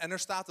out. En er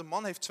staat, een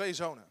man heeft 2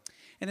 zonen.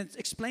 And it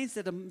explains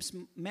that a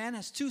man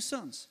has 2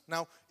 sons.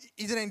 Nou,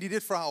 iedereen die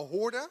dit verhaal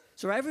hoorde,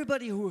 So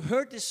everybody who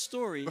heard this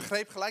story,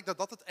 begreep gelijk dat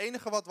dat het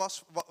enige wat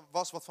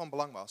was wat van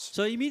belang was.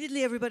 so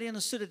immediately everybody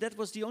understood that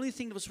was the only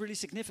thing that was really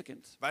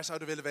significant. Wij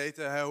zouden willen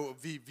weten,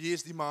 wie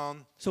is die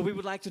man? So we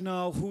would like to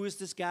know, who is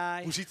this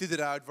guy? Hoe ziet hij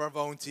eruit? Waar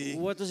woont hij?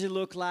 What does he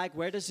look like?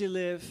 Where does he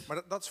live?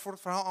 Maar dat is voor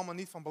het verhaal allemaal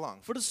niet van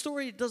belang. For the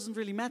story, it doesn't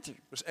really matter.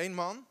 Dus 1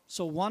 man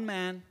So one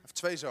man, heeft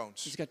 2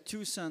 zoons. he's got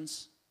 2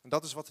 sons, En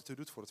dat is wat het toe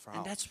doet voor het and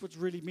verhaal. that's what's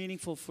really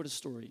meaningful for the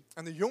story.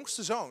 En de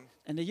jongste zoon,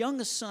 And the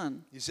youngest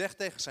son, die zegt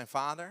tegen zijn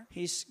vader,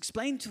 he's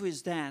explained to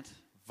his dad,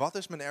 wat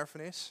is mijn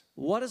erfenis?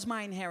 what is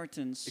my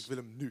inheritance? Ik wil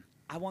hem nu.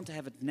 I want to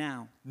have it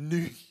now.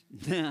 Nu.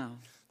 Now.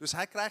 Dus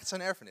hij krijgt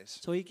zijn erfenis.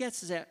 So he gets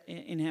his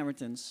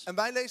inheritance. En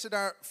wij lezen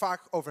daar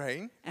vaak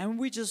overheen. And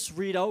we just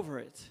read over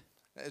it.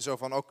 Zo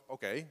van,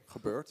 oké,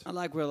 gebeurt. And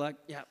like we're like,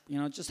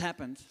 yeah, it just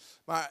happened.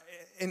 Maar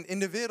in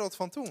de wereld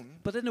van toen,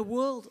 But in the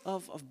world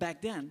of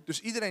back then,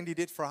 dus iedereen die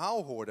dit verhaal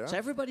so hoorde,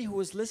 everybody who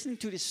was listening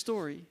to this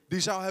story, die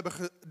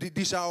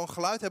zou een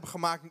geluid hebben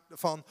gemaakt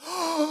van,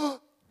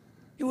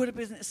 he would have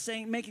been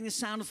saying, making the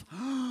sound of,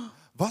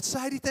 wat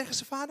zei hij tegen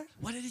zijn vader?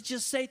 what did he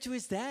just say to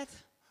his dad?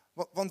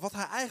 Want wat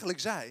hij eigenlijk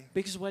zei,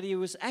 Because what he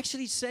was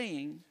actually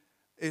saying,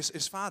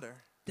 is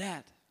vader,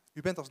 Dad,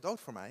 u bent als dood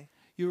voor mij.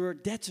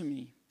 You're dead to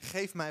me.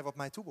 Geef mij wat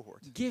mij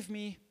toebehoort. Give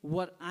me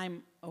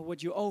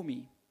what you owe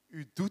me.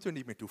 U doet er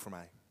niet meer toe voor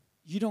mij.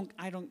 You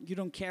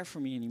don't care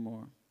for me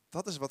anymore.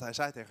 Dat is wat hij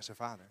zei tegen zijn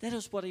vader. That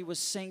is what he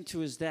was saying to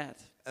his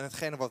dad. En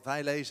hetgene wat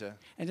wij lezen,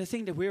 And the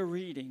thing that we're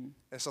reading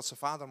is dat zijn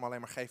vader hem alleen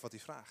maar geeft wat hij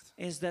vraagt.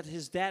 is that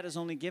his dad is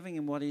only giving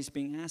him what he's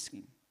being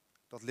asking.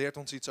 Dat leert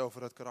ons iets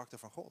over het karakter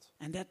van God.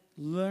 And that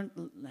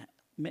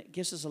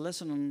gives us a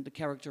lesson on the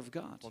character of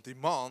God. Want die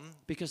man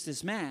Because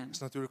this man is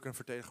natuurlijk een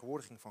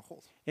vertegenwoordiging van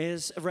God.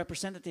 is a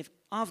representative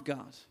of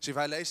God. Zie,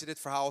 wij lezen dit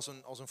verhaal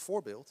als een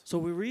voorbeeld.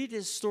 So we read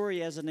this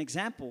story as an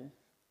example,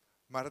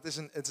 Maar het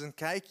is een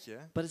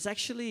kijkje, but it's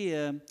actually,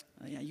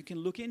 you can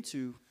look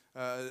into,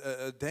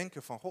 het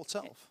denken van God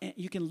zelf.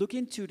 you can look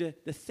into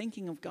the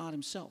thinking of God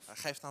himself. Hij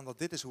geeft aan dat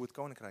dit is hoe het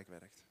koninkrijk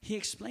werkt. He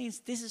explains,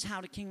 this is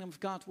how the kingdom of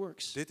God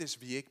works. Dit is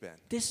wie ik ben.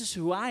 This is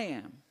who I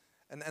am.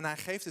 En hij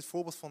geeft dit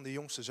voorbeeld van de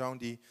jongste zoon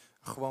die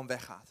gewoon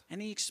weggaat.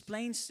 And he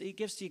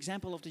gives the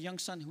example of the young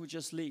son who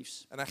just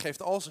leaves. En hij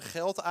geeft al zijn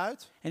geld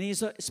uit. And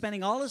he's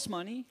spending all his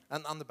money.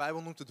 En aan de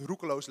Bijbel noemt het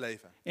roekeloos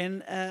leven.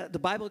 And the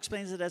Bible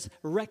explains it as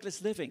reckless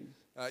living.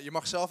 Je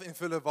mag zelf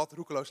invullen wat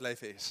roekeloos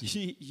leven is.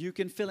 You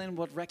can fill in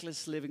what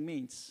reckless living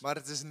means. Maar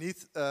het is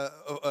niet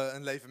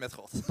een leven met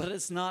God. But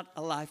it's not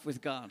a life with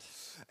God.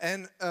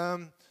 En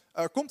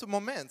er komt een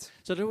moment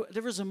So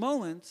there was a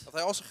moment dat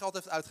hij al zijn geld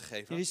heeft that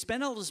uitgegeven. he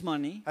spent all his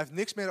money. Hij heeft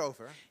niks meer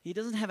over. He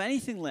doesn't have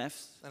anything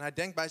left. En hij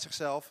denkt bij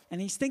zichzelf,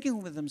 And he's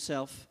thinking with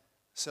himself,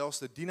 zelfs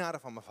de dienaren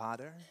van mijn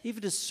vader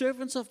even the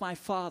servants of my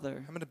father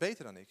hebben het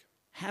beter dan ik.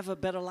 have a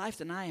better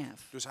life than I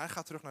have. Dus hij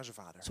gaat terug naar zijn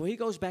vader. So he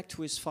goes back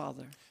to his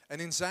father. En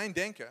in zijn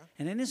denken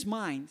And in his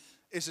mind,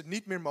 is het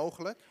niet meer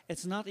mogelijk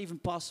it's not even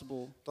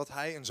possible dat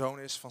hij een zoon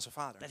is van zijn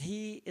vader. that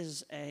he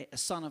is a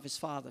son of his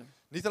father.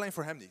 Niet alleen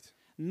voor hem niet.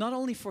 Not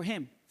only for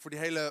him, Voor die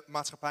hele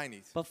maatschappij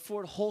niet. but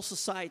for the whole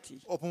society.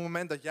 Op het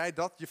moment dat jij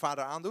dat je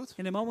vader aandoet,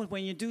 In the moment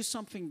when you do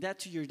something that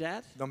to your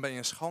dad, dan ben je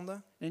een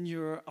schande then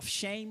you're of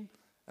shame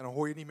en dan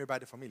hoor je niet meer bij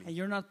de and familie.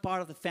 you're not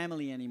part of the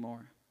family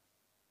anymore.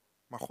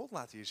 Maar God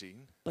laat hier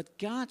zien, But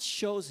God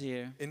shows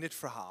here, in dit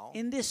verhaal,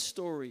 in this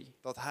story,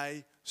 dat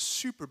hij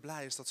super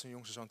blij is dat zijn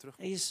jongste zoon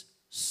terugkomt. he's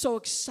so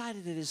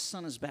excited that his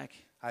son is back.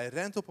 Hij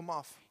rent op hem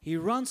af, He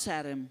runs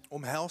at him,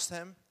 omhelst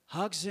hem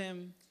hugs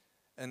him.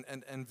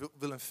 en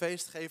wil een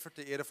feest geven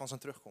ter ere van zijn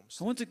terugkomst.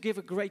 I want to give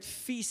a great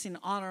feast in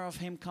honor of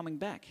him coming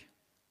back.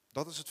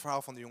 Dat is het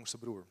verhaal van de jongste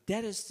broer.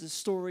 That is the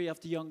story of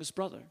the youngest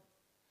brother.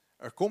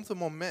 Er komt een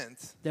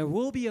moment There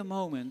will be a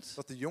moment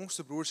dat de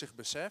jongste broer zich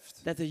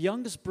beseft, that the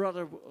youngest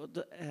brother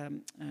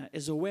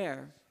is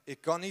aware,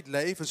 ik kan niet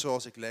leven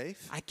zoals ik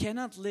leef I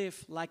cannot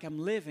live like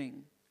I'm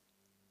living,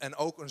 en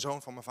ook een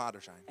zoon van mijn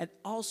vader zijn. and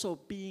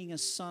also being a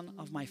son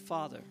of my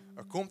father.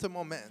 Er komt een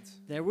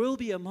moment There will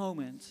be a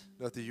moment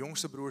dat de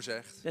jongste broer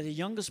zegt, that the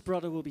youngest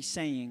brother will be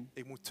saying,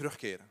 ik moet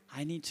terugkeren.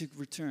 I need to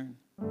return.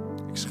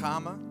 Ik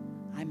schaam me,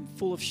 I'm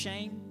full of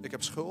shame, ik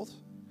heb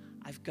schuld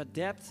I've got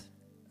debt,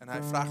 en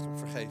hij vraagt om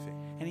vergeving.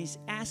 and he's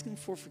asking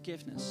for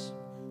forgiveness.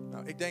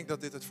 Nou, ik denk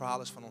dat dit het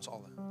verhaal is van ons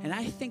allen. And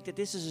I think that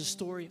this is a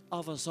story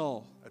of us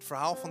all. Het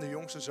verhaal van de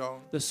jongste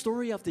zoon The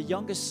story of the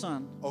youngest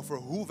son, over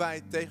hoe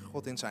wij tegen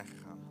God in zijn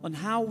gegaan. on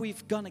how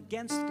we've gone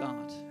against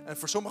God. En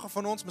voor sommigen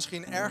van ons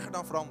misschien erger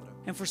dan voor anderen.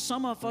 And for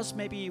some of us,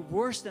 maybe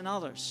worse than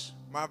others.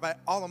 Maar wij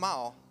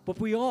allemaal But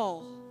we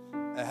all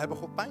hebben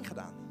God pijn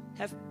gedaan.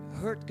 have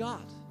hurt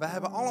God. Wij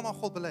hebben allemaal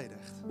God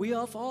beledigd. We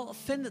have all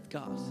offended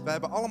God. Wij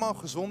hebben allemaal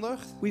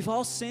gezondigd We've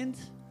all sinned,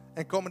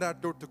 en komen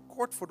daardoor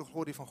tekort voor de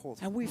glorie van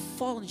God. and we've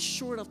fallen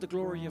short of the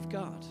glory of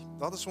God.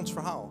 Dat is ons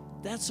verhaal.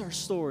 That's our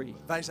story.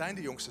 Wij zijn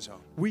de jongste zoon.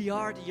 We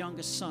are the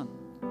youngest son.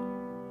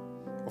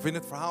 Of in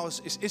het verhaal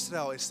is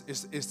Israël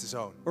is de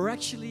zoon. Or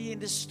actually, in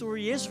this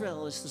story,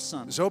 Israel is the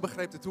son. Zo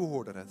begreep de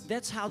toehoorder het.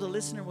 That's how the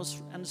listener was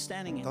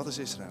understanding Dat it. is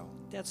Israël.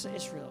 That's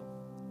Israel.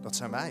 Dat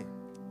zijn wij.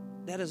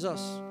 That is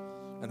us.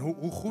 En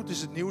hoe goed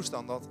is het nieuws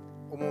dan dat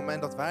op het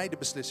moment dat wij de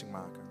beslissing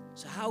maken,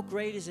 So how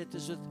great is it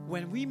that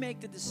when we make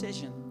the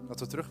decision dat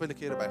we terug willen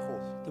keren bij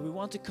God, that we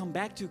want to come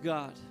back to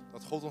God,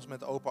 dat God ons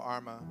met open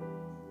armen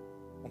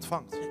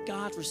ontvangt. that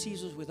God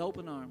receives us with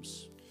open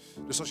arms.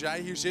 Dus als jij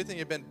hier zit en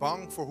je bent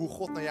bang voor hoe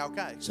God naar jou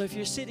kijkt, So if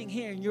you're sitting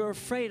here and you're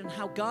afraid on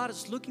how God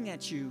is looking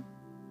at you,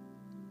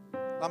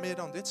 laat me je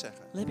dan dit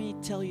zeggen. let me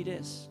tell you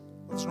this.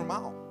 Dat is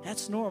normaal.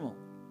 That's normal.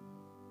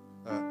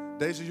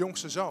 Deze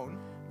jongste zoon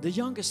The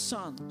youngest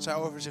son,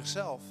 zei over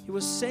zichzelf, he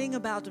was saying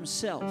about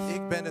himself,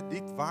 ik ben het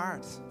niet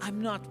waard I'm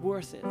not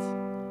worth it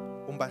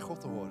om bij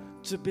God te horen.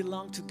 to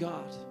belong to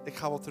God. Ik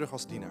ga wel terug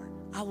als dienaar.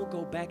 I will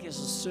go back as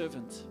a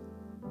servant.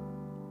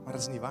 Maar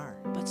dat is niet waar.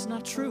 But it's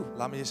not true.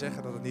 Laat me je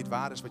zeggen dat het niet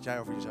waar is wat jij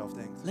over jezelf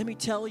denkt. Let me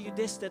tell you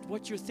this, that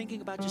what you're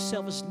thinking about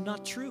yourself is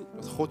not true.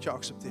 Dat God je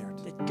accepteert.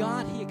 That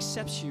God, he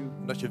accepts you.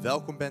 En dat je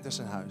welkom bent in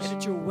zijn huis. And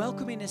that you're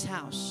welcome in his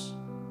house.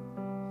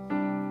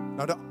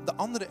 Nou, de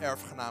andere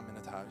erfgenaam in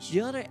het huis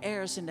The other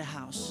heirs in the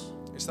house,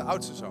 is de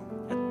oudste zoon.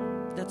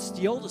 that's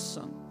the oldest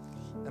son.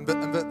 En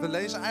we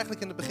lezen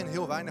eigenlijk in het begin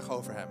heel weinig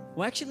over hem.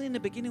 Well, actually, in the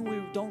beginning,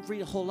 we don't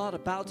read a whole lot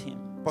about him.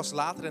 Pas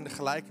later in de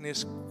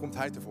gelijkenis komt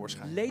hij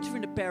tevoorschijn. Later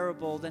in the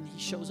parable, then he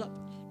shows up.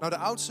 Nou, de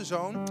oudste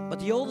zoon, But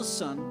the oldest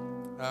son,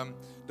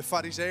 de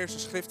farizeeërs, de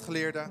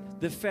schriftgeleerden,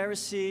 the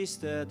Pharisees,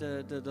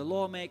 the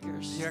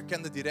lawmakers, die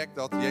herkenden direct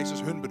dat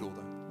Jezus hun bedoelde.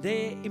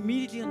 they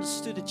immediately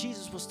understood that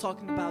Jesus was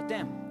talking about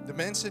them. De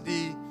mensen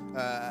die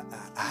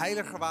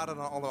heiliger waren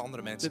dan alle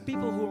andere The mensen.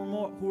 people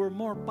who were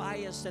more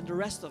pious than the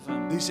rest of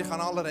them, Die zich aan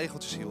alle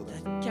regeltjes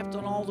hielden. that kept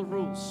on all the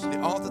rules, Die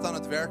altijd aan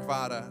het werk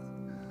waren.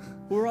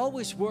 who were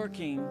always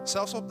working,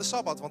 Zelfs op de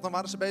Sabbat, want dan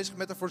waren ze bezig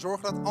met ervoor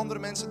zorgen dat andere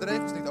mensen de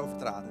regels niet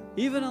overtraden.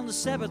 even on the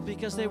Sabbath,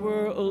 because they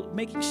were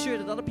making sure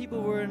that other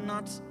people were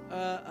not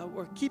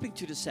were keeping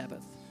to the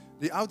Sabbath.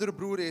 Die oudere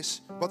broer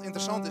is, wat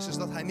interessant is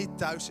dat hij niet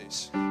thuis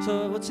is.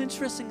 So what's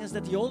interesting is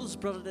that the oldest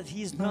brother, that he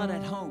is not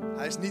at home.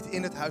 Hij is niet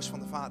in het huis van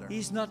de vader.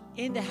 He's not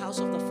in the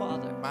house of the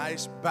father, Maar hij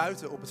is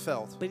buiten op het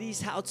veld, but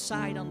he's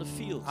outside on the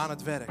field. aan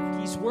het werk.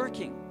 He's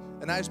working,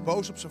 En hij is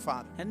boos op zijn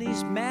vader. and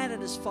he's mad at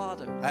his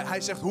father.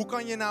 Hij zegt, hoe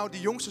kan je nou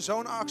die jongste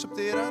zoon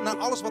accepteren na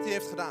alles wat hij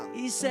heeft gedaan?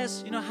 He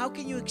says, how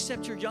can you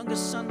accept your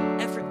youngest son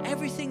after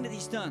everything that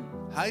he's done?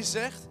 Hij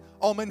zegt,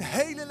 al mijn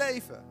hele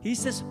leven He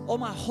says, all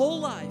my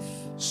whole life,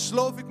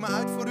 sloof ik me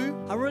uit voor u.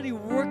 I'm really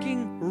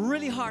working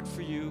really hard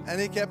for you, En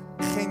ik heb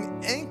geen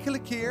enkele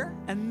keer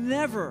and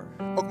never,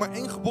 ook maar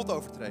één gebod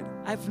overtreden.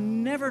 I've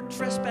never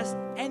trespassed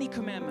any Ik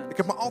commandment.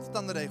 heb me altijd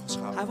aan de regels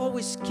gehouden. I've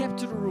always kept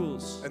to the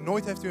rules. En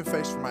nooit heeft u een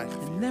feest voor mij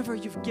gevierd. And never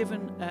you've given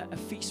a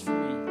feast for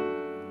me.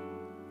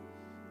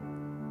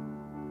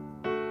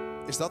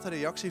 Is dat de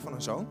reactie van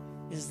een zoon?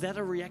 Is that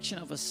a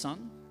reaction of a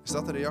son? Is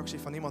dat de reactie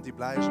van iemand die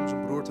blij is om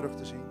zijn broer terug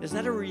te zien? Is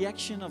that a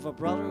reaction of a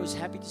brother who's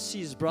happy to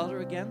see his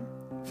brother again?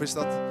 Of is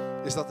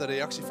dat de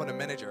reactie van een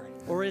manager?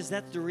 Or is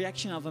that the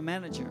reaction of a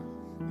manager?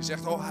 Die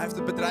zegt, oh, hij heeft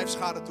de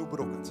bedrijfsschade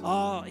toeberokkend.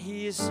 Oh,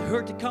 he has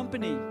hurt the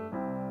company.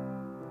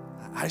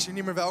 Hij is hier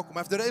niet meer welkom,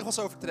 hij heeft de regels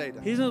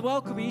overtreden. He's not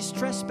welcome. He's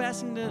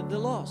trespassing the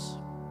laws.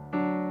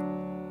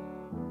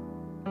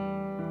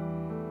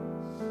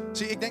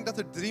 Zie, ik denk dat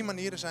er 3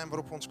 manieren zijn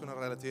waarop we ons kunnen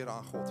relateren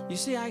aan God. You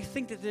see, I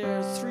think that there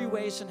are 3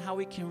 ways on how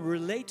we can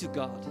relate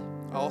to God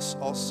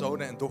Als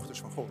zonen en dochters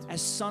van God.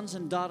 as sons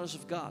and daughters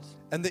of God.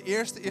 En de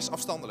eerste is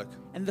afstandelijk.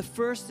 And the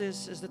first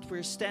is that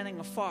we're standing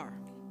afar.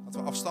 Dat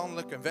we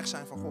afstandelijk en weg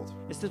zijn van God.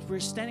 Is that we're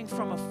standing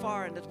from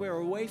afar and that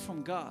we're away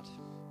from God.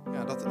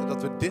 Ja,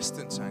 dat we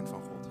distant zijn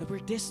van God. That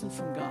we're distant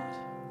from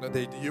God.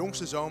 De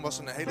jongste zoon was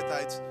een hele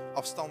tijd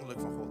afstandelijk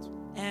van God.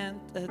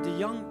 And the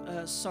young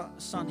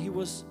son, he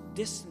was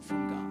distant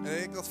from God. En ik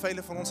denk dat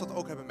velen van ons dat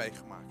ook hebben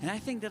meegemaakt. And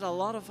I think that a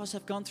lot of us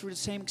have gone through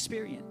the same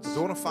experience.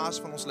 Door een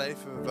fase van ons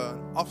leven we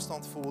een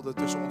afstand voelden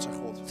tussen ons en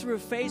God.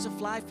 Through a phase of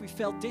life, we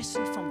felt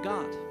distant from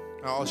God.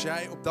 Nou, als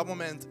jij op dat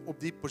moment op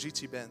die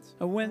positie bent,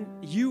 And when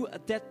you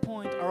at that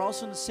point are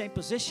also in the same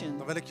position,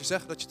 dan wil ik je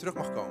zeggen dat je terug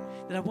mag komen.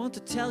 then I want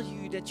to tell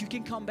you that you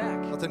can come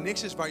back. Dat er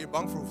niks is waar je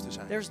bang voor hoeft te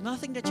zijn. There's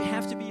nothing that you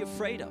have to be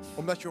afraid of,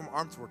 Omdat je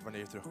omarmd wordt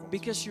wanneer je terugkomt.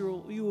 because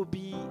you will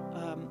be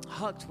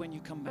hugged when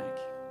you come back.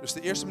 Dus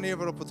de eerste manier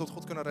waarop we tot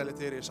God kunnen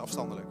relateren is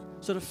afstandelijk.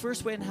 So the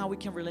first way in how we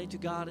can relate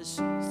to God is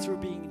through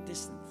being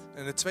distant.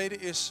 En de tweede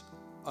is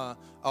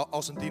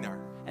als een dienaar.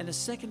 And the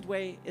second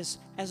way is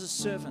as a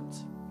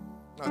servant.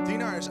 Nou,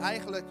 dienaar is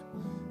eigenlijk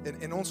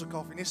in onze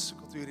Calvinistische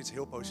cultuur iets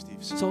heel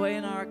positiefs. So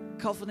in our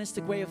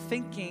Calvinistic way of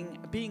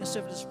thinking, being a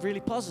servant is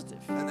really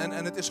positive.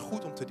 En het is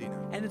goed om te dienen.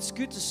 And it's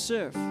good to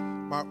serve.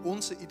 Maar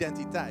onze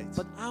identiteit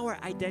But our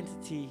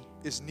identity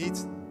is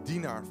niet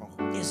dienaar van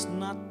God. is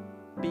not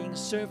being a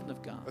servant of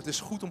God. Het is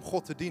goed om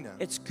God te dienen.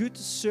 It's good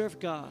to serve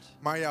God.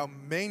 Maar jouw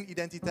main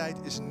identiteit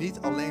is niet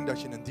alleen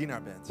dat je een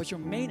dienaar bent. But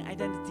your main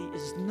identity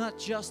is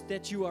not just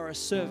that you are a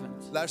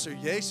servant. Luister,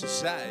 Jezus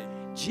zei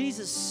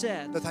Jesus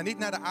said dat hij niet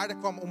naar de aarde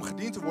kwam om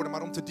gediend te worden,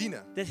 maar om te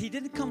dienen. that he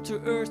didn't come to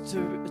earth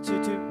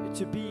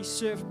to be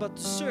served, but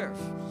to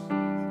serve.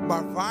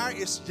 Maar waar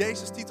is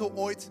Jezus' titel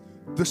ooit?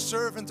 The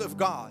servant of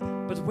God.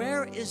 But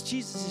where is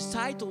Jesus'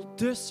 title,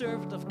 the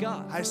servant of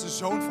God? Hij is de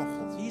zoon van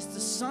God. He's the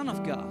son of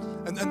God.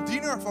 Een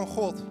dienaar van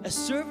God A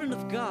servant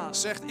of God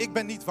zegt, ik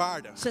ben niet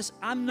waardig. says,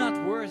 I'm not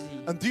worthy.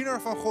 Een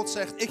dienaar van God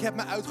zegt, ik heb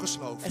me A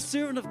uitgesloofd.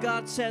 servant of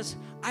God says,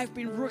 I've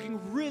been working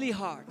really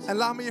hard. En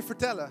laat me je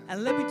vertellen, And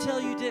let me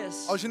tell you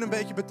this. als je een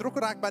beetje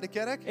betrokken raakt bij de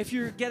kerk, If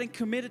you're getting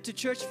committed to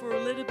church for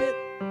a little bit,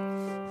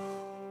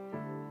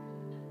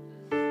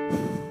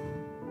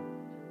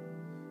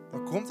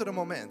 dan komt er een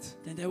moment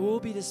then there will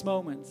be this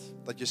moment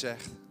dat je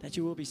zegt, that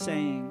you will be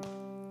saying,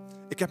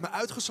 ik heb me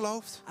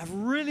uitgesloofd.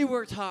 I've really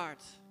worked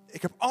hard.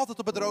 Ik heb altijd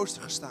op het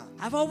rooster gestaan.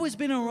 I've always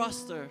been a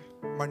roster,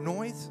 Maar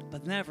nooit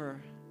but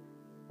never.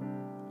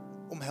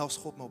 omhelst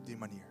God me op die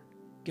manier.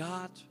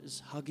 God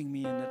is hugging me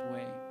in that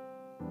way.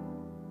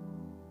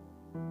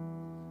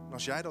 En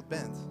als jij dat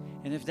bent,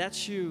 And if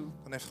that's you,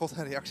 dan heeft God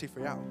een reactie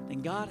voor jou.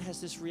 then God has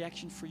this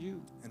reaction for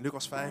you. In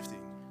Lucas 15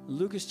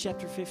 Lucas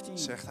chapter 15,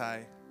 zegt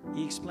hij,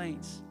 he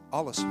explains,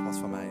 alles wat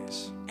van mij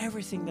is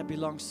everything that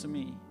belongs to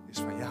me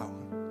van jou.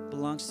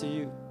 belongs to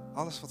you.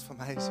 Alles wat van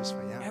mij is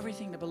van jou.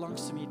 Everything that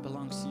belongs to me, it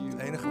belongs to you. Het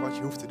enige wat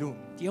je hoeft te doen,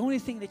 The only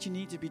thing that you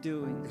need to be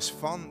doing is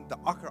van de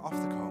akker af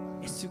te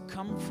komen is to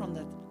come from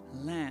that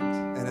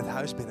land en het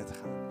huis binnen te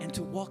gaan. and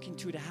to walk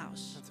into the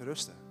house En te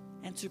rusten.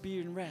 and to be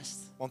in rest.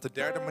 Want de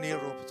derde manier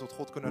waarop we tot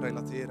God kunnen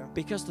relateren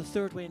Because the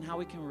third way in how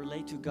we can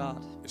relate to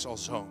God is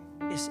als zoon.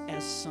 is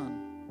as son,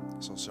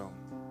 Is als zoon.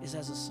 is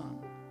as a son.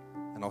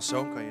 En als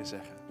zoon kan je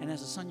zeggen, And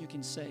as a son you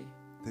can say,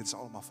 dit is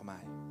allemaal van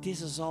mij.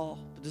 this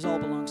all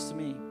belongs to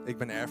me. Ik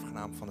ben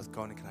erfgenaam van het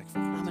koninkrijk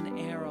van God. I'm an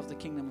heir of the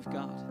kingdom of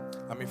God.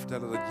 Laat me je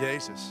vertellen dat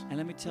Jezus And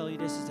let me tell you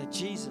this, is that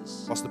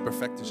Jesus, was de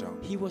perfecte zoon.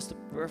 he was the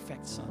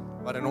perfect son.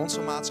 Waar in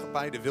onze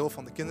maatschappij de wil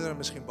van de kinderen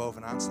misschien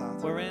bovenaan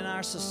staat. Where in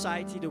our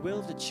society the will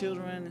of the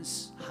children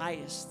is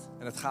highest.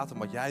 En het gaat om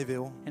wat jij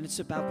wil, And it's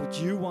about what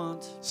you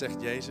want.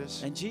 zegt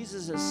Jezus. And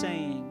Jesus is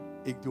saying,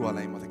 Ik doe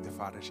alleen wat ik de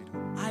Vader zie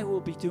doen. I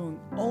will be doing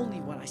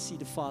only what I see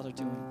the Father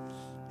doing.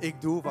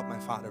 Ik doe wat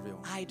mijn Vader wil.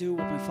 I do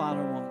what my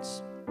Father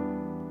wants.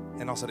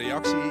 En als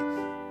reactie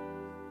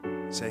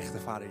zegt de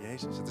Vader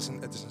Jezus.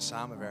 Het is een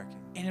samenwerking.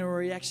 And in a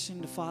reaction,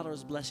 the Father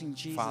is blessing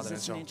Jesus. Vader en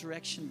It's an zoon.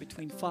 interaction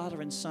between Father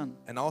and Son.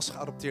 En als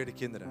geadopteerde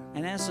kinderen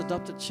And as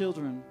adopted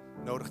children,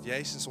 nodigt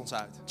Jezus ons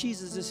uit.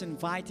 Jesus is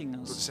inviting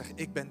Door te us zeggen,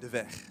 ik ben de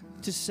weg.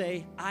 to say,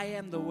 I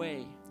am the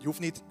way. Je hoeft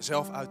niet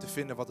zelf uit te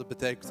vinden wat het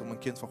betekent om een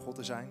kind van God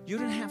te zijn. You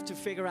don't have to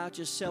figure out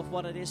yourself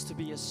what it is to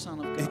be a son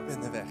of Ik God.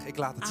 ben de weg. Ik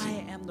laat het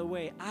zien. I am the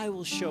way. I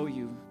will show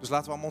you. Dus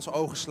laten we allemaal onze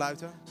ogen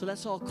sluiten. So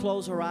let's all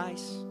close our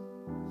eyes.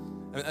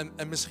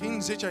 En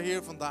misschien zit jij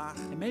hier vandaag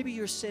And maybe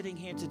you're sitting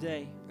here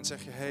today en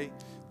zeg je, hey,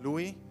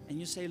 Louis, and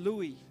you say,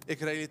 Louis, ik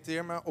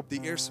relateer me op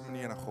die eerste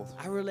manier naar God.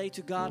 I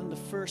relate to God in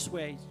the first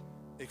way.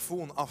 Ik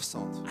voel een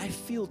afstand. I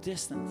feel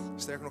distant.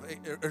 Sterker nog,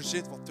 er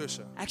zit wat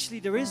tussen.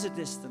 Actually, there is a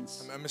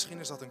distance. En misschien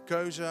is dat een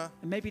keuze.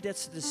 And maybe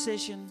that's a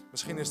decision.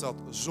 Misschien is dat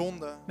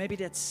zonde. Maybe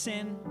that's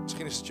sin.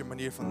 Misschien is het je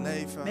manier van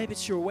leven. Maybe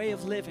it's your way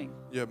of living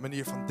Je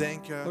manier van or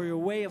denken.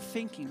 your way of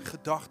thinking.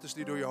 Gedachten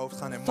die door je hoofd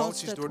gaan. Thoughts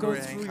Emoties that door go je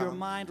heen through your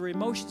gaan. mind or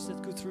emotions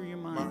that go through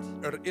your Maar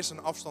mind. er is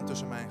een afstand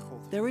tussen mij en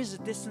God. There is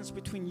a distance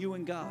between you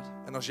and God.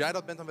 En als jij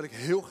dat bent, dan wil ik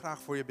heel graag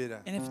voor je bidden.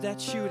 And if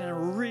that's you, then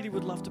I really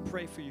would love to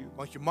pray for you.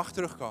 Want je mag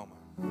terugkomen.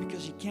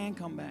 Because you can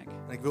come back.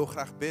 En ik wil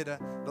graag bidden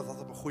dat dat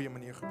op een goede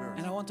manier gebeurt.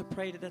 And I want to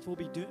pray that will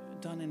be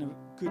done in a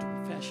good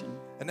fashion.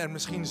 En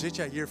misschien zit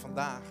jij hier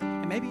vandaag.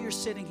 And maybe you're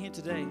sitting here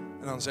today.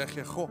 En dan zeg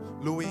je, goh,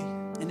 Louis,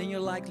 And then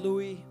you're like,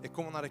 Louis, ik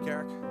kom naar de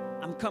kerk.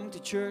 I'm coming to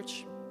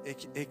church.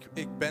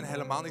 Ik ben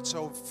helemaal niet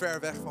zo ver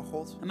weg van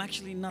God. I'm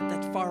actually not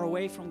that far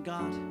away from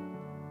God.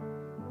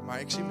 Maar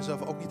ik zie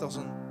mezelf ook niet als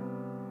een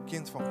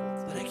kind van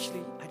God. But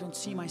actually, I don't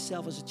see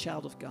myself as a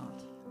child of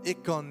God. Ik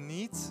kan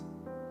niet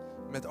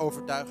met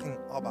overtuiging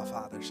Abba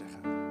Vader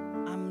zeggen.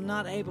 I'm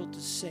not able to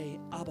say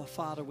Abba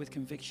Father with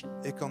conviction.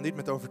 Ik kan niet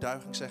met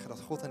overtuiging zeggen dat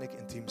God en ik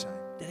intiem zijn.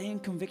 That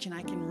in conviction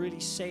I can really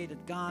say that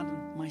God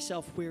and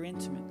myself, we're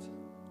intimate.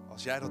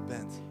 Als jij dat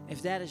bent,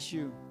 If that is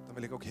you, dan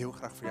wil ik ook heel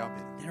graag voor jou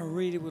bidden. then I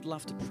really would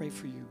love to pray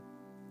for you.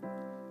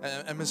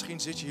 En misschien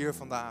zit je hier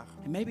vandaag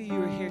And maybe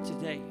you're here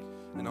today.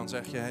 en dan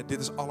zeg je, hey, dit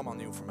is allemaal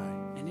nieuw voor mij.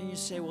 And then you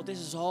say, well, this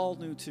is all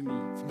new to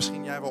me. Of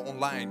misschien jij wel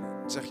online,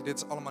 zeg je, dit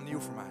is allemaal nieuw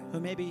voor mij.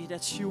 Or maybe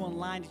that's you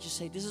online that you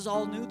say, this is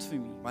all new to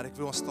me. Maar ik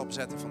wil een stap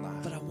zetten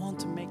vandaag. But I want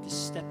to make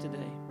this step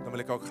today. Dan wil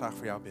ik ook graag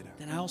voor jou bidden.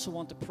 Then I also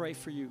want to pray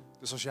for you.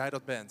 Dus als jij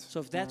dat bent, So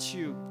if that's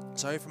you,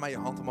 zou je voor mij je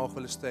hand omhoog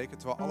willen steken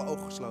terwijl alle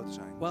ogen gesloten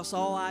zijn? whilst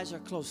all eyes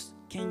are closed,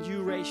 can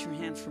you raise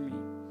your hand for me?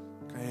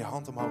 Kan je je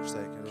hand omhoog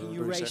steken? Can Waardoor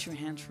you je raise zegt,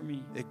 your hand for me?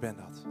 ik ben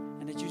dat.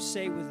 And that you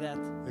say with that,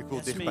 Ik wil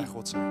that's dicht me. bij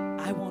God zijn.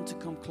 I want to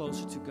come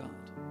closer to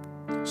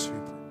God.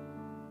 Super.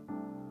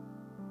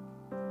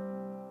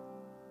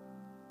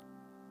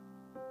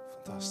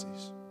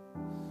 Fantastisch.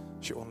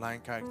 Als je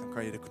online kijkt, dan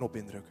kan je de knop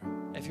indrukken.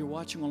 If you're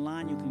watching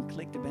online, you can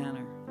click the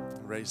banner,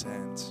 Raise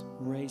hands.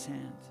 raise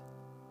hand.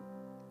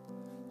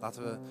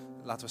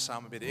 Laten we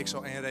samen bidden. Ik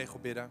zal 1 regel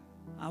bidden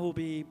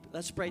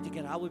Let's pray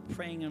together. I will be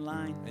praying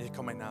online. en je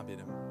kan mij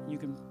nabidden. You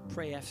can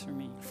pray after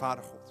me.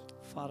 Vader God,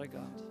 Father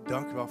God,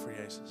 dank u wel voor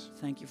Jezus.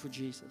 thank you for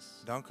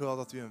Jesus. Dank u wel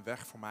dat u een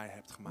weg voor mij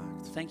hebt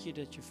gemaakt. Thank you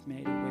that you've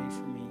made a way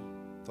for me.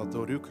 Dat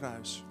door uw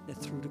kruis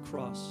That through the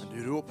cross, en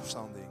door uw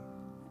opstanding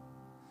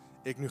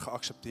ik nu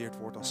geaccepteerd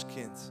word als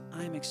kind.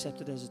 I am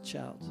accepted as a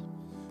child.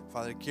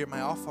 Vader, ik keer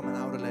mij af van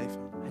mijn oude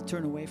leven I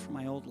turn away from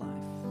my old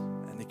life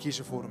en ik kies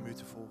ervoor om u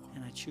te volgen.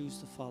 and I choose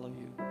to follow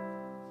you.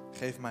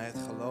 Geef mij het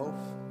geloof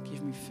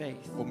Give me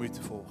faith om u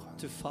te volgen.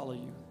 to follow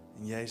you.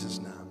 In Jezus'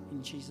 naam. In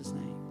Jesus'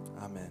 name,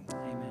 Amen.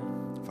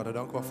 amen. Vader,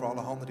 dank u wel voor alle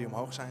handen die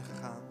omhoog zijn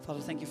gegaan.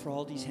 Father, thank you for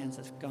all these hands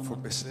that have come Voor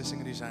up,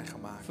 beslissingen die zijn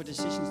gemaakt. for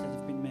decisions that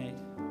have been made.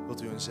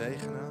 Wilt u hun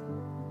zegenen?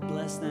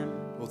 Bless them,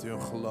 Wilt u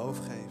hun geloof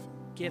geven?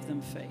 give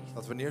them faith.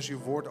 Dat wanneer ze uw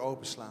woord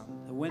openslaan,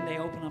 That when they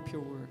open up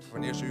your word,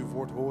 wanneer ze uw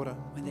woord horen,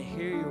 when they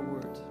hear your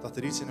word, dat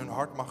er iets in hun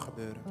hart mag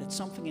gebeuren. that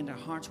something in their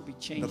hearts will be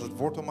Dat changing, het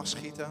wortel mag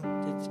schieten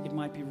that it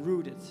might be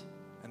rooted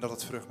en dat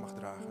het vrucht mag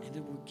dragen. and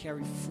it will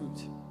carry fruit.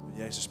 In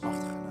Jezus'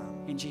 machtige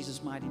naam. In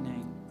Jesus' mighty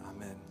name,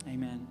 Amen.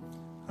 amen.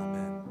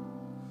 Amen.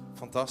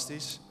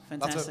 Fantastisch.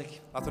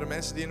 Fantastic. Laten we de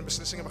mensen die een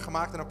beslissing hebben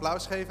gemaakt een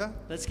applaus geven.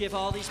 Let's give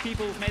all these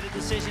people who've made a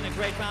decision a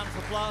great round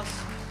of applause.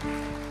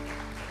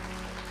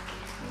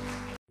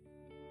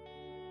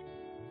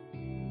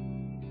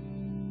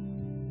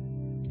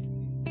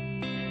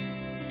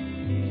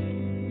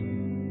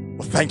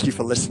 Well, thank you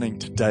for listening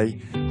today.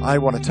 I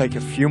want to take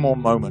a few more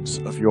moments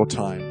of your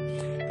time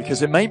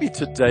because it may be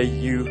today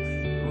you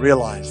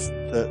realize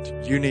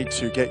that you need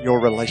to get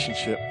your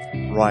relationship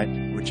right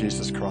with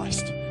Jesus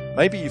Christ.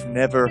 Maybe you've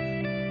never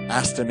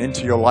asked him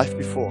into your life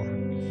before.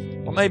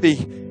 Or maybe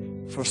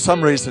for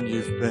some reason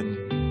you've been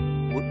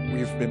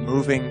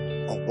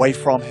moving away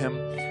from him,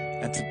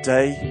 and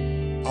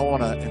today I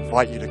want to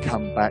invite you to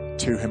come back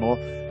to him. Or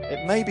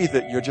it may be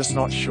that you're just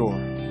not sure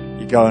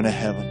you're going to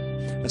heaven.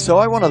 And so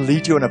I want to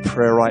lead you in a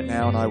prayer right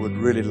now, and I would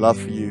really love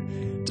for you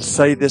to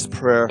say this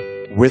prayer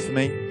with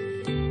me.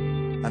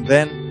 And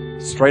then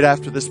straight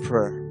after this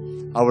prayer,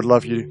 I would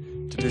love you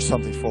to do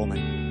something for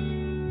me.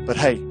 But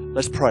hey,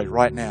 let's pray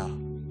right now.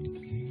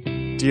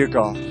 Dear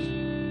God,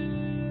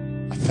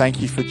 I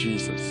thank you for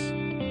Jesus.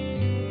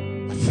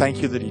 I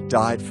thank you that he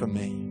died for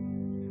me.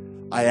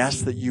 I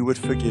ask that you would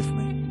forgive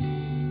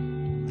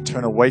me. I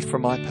turn away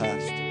from my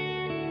past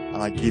and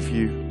I give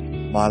you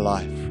my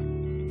life.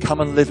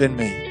 Come and live in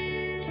me.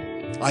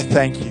 I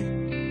thank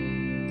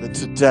you that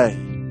today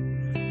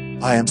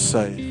I am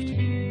saved.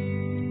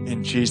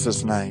 In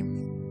Jesus'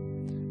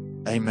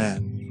 name,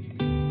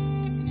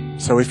 amen.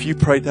 So if you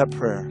prayed that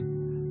prayer,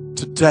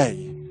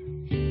 today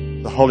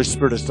the Holy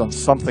Spirit has done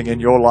something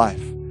in your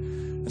life.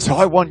 And so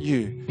I want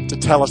you to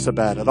tell us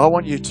about it. I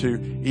want you to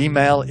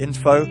email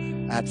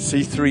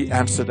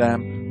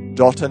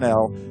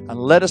info@c3amsterdam.nl and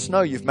let us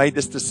know you've made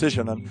this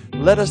decision, and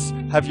let us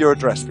have your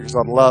address, because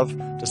I'd love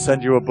to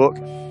send you a book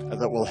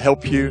that will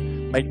help you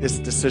make this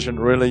decision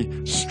really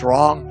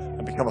strong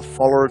and become a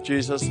follower of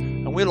Jesus.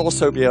 And we'll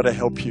also be able to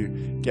help you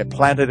get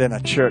planted in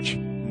a church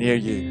near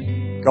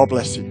you. God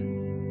bless you.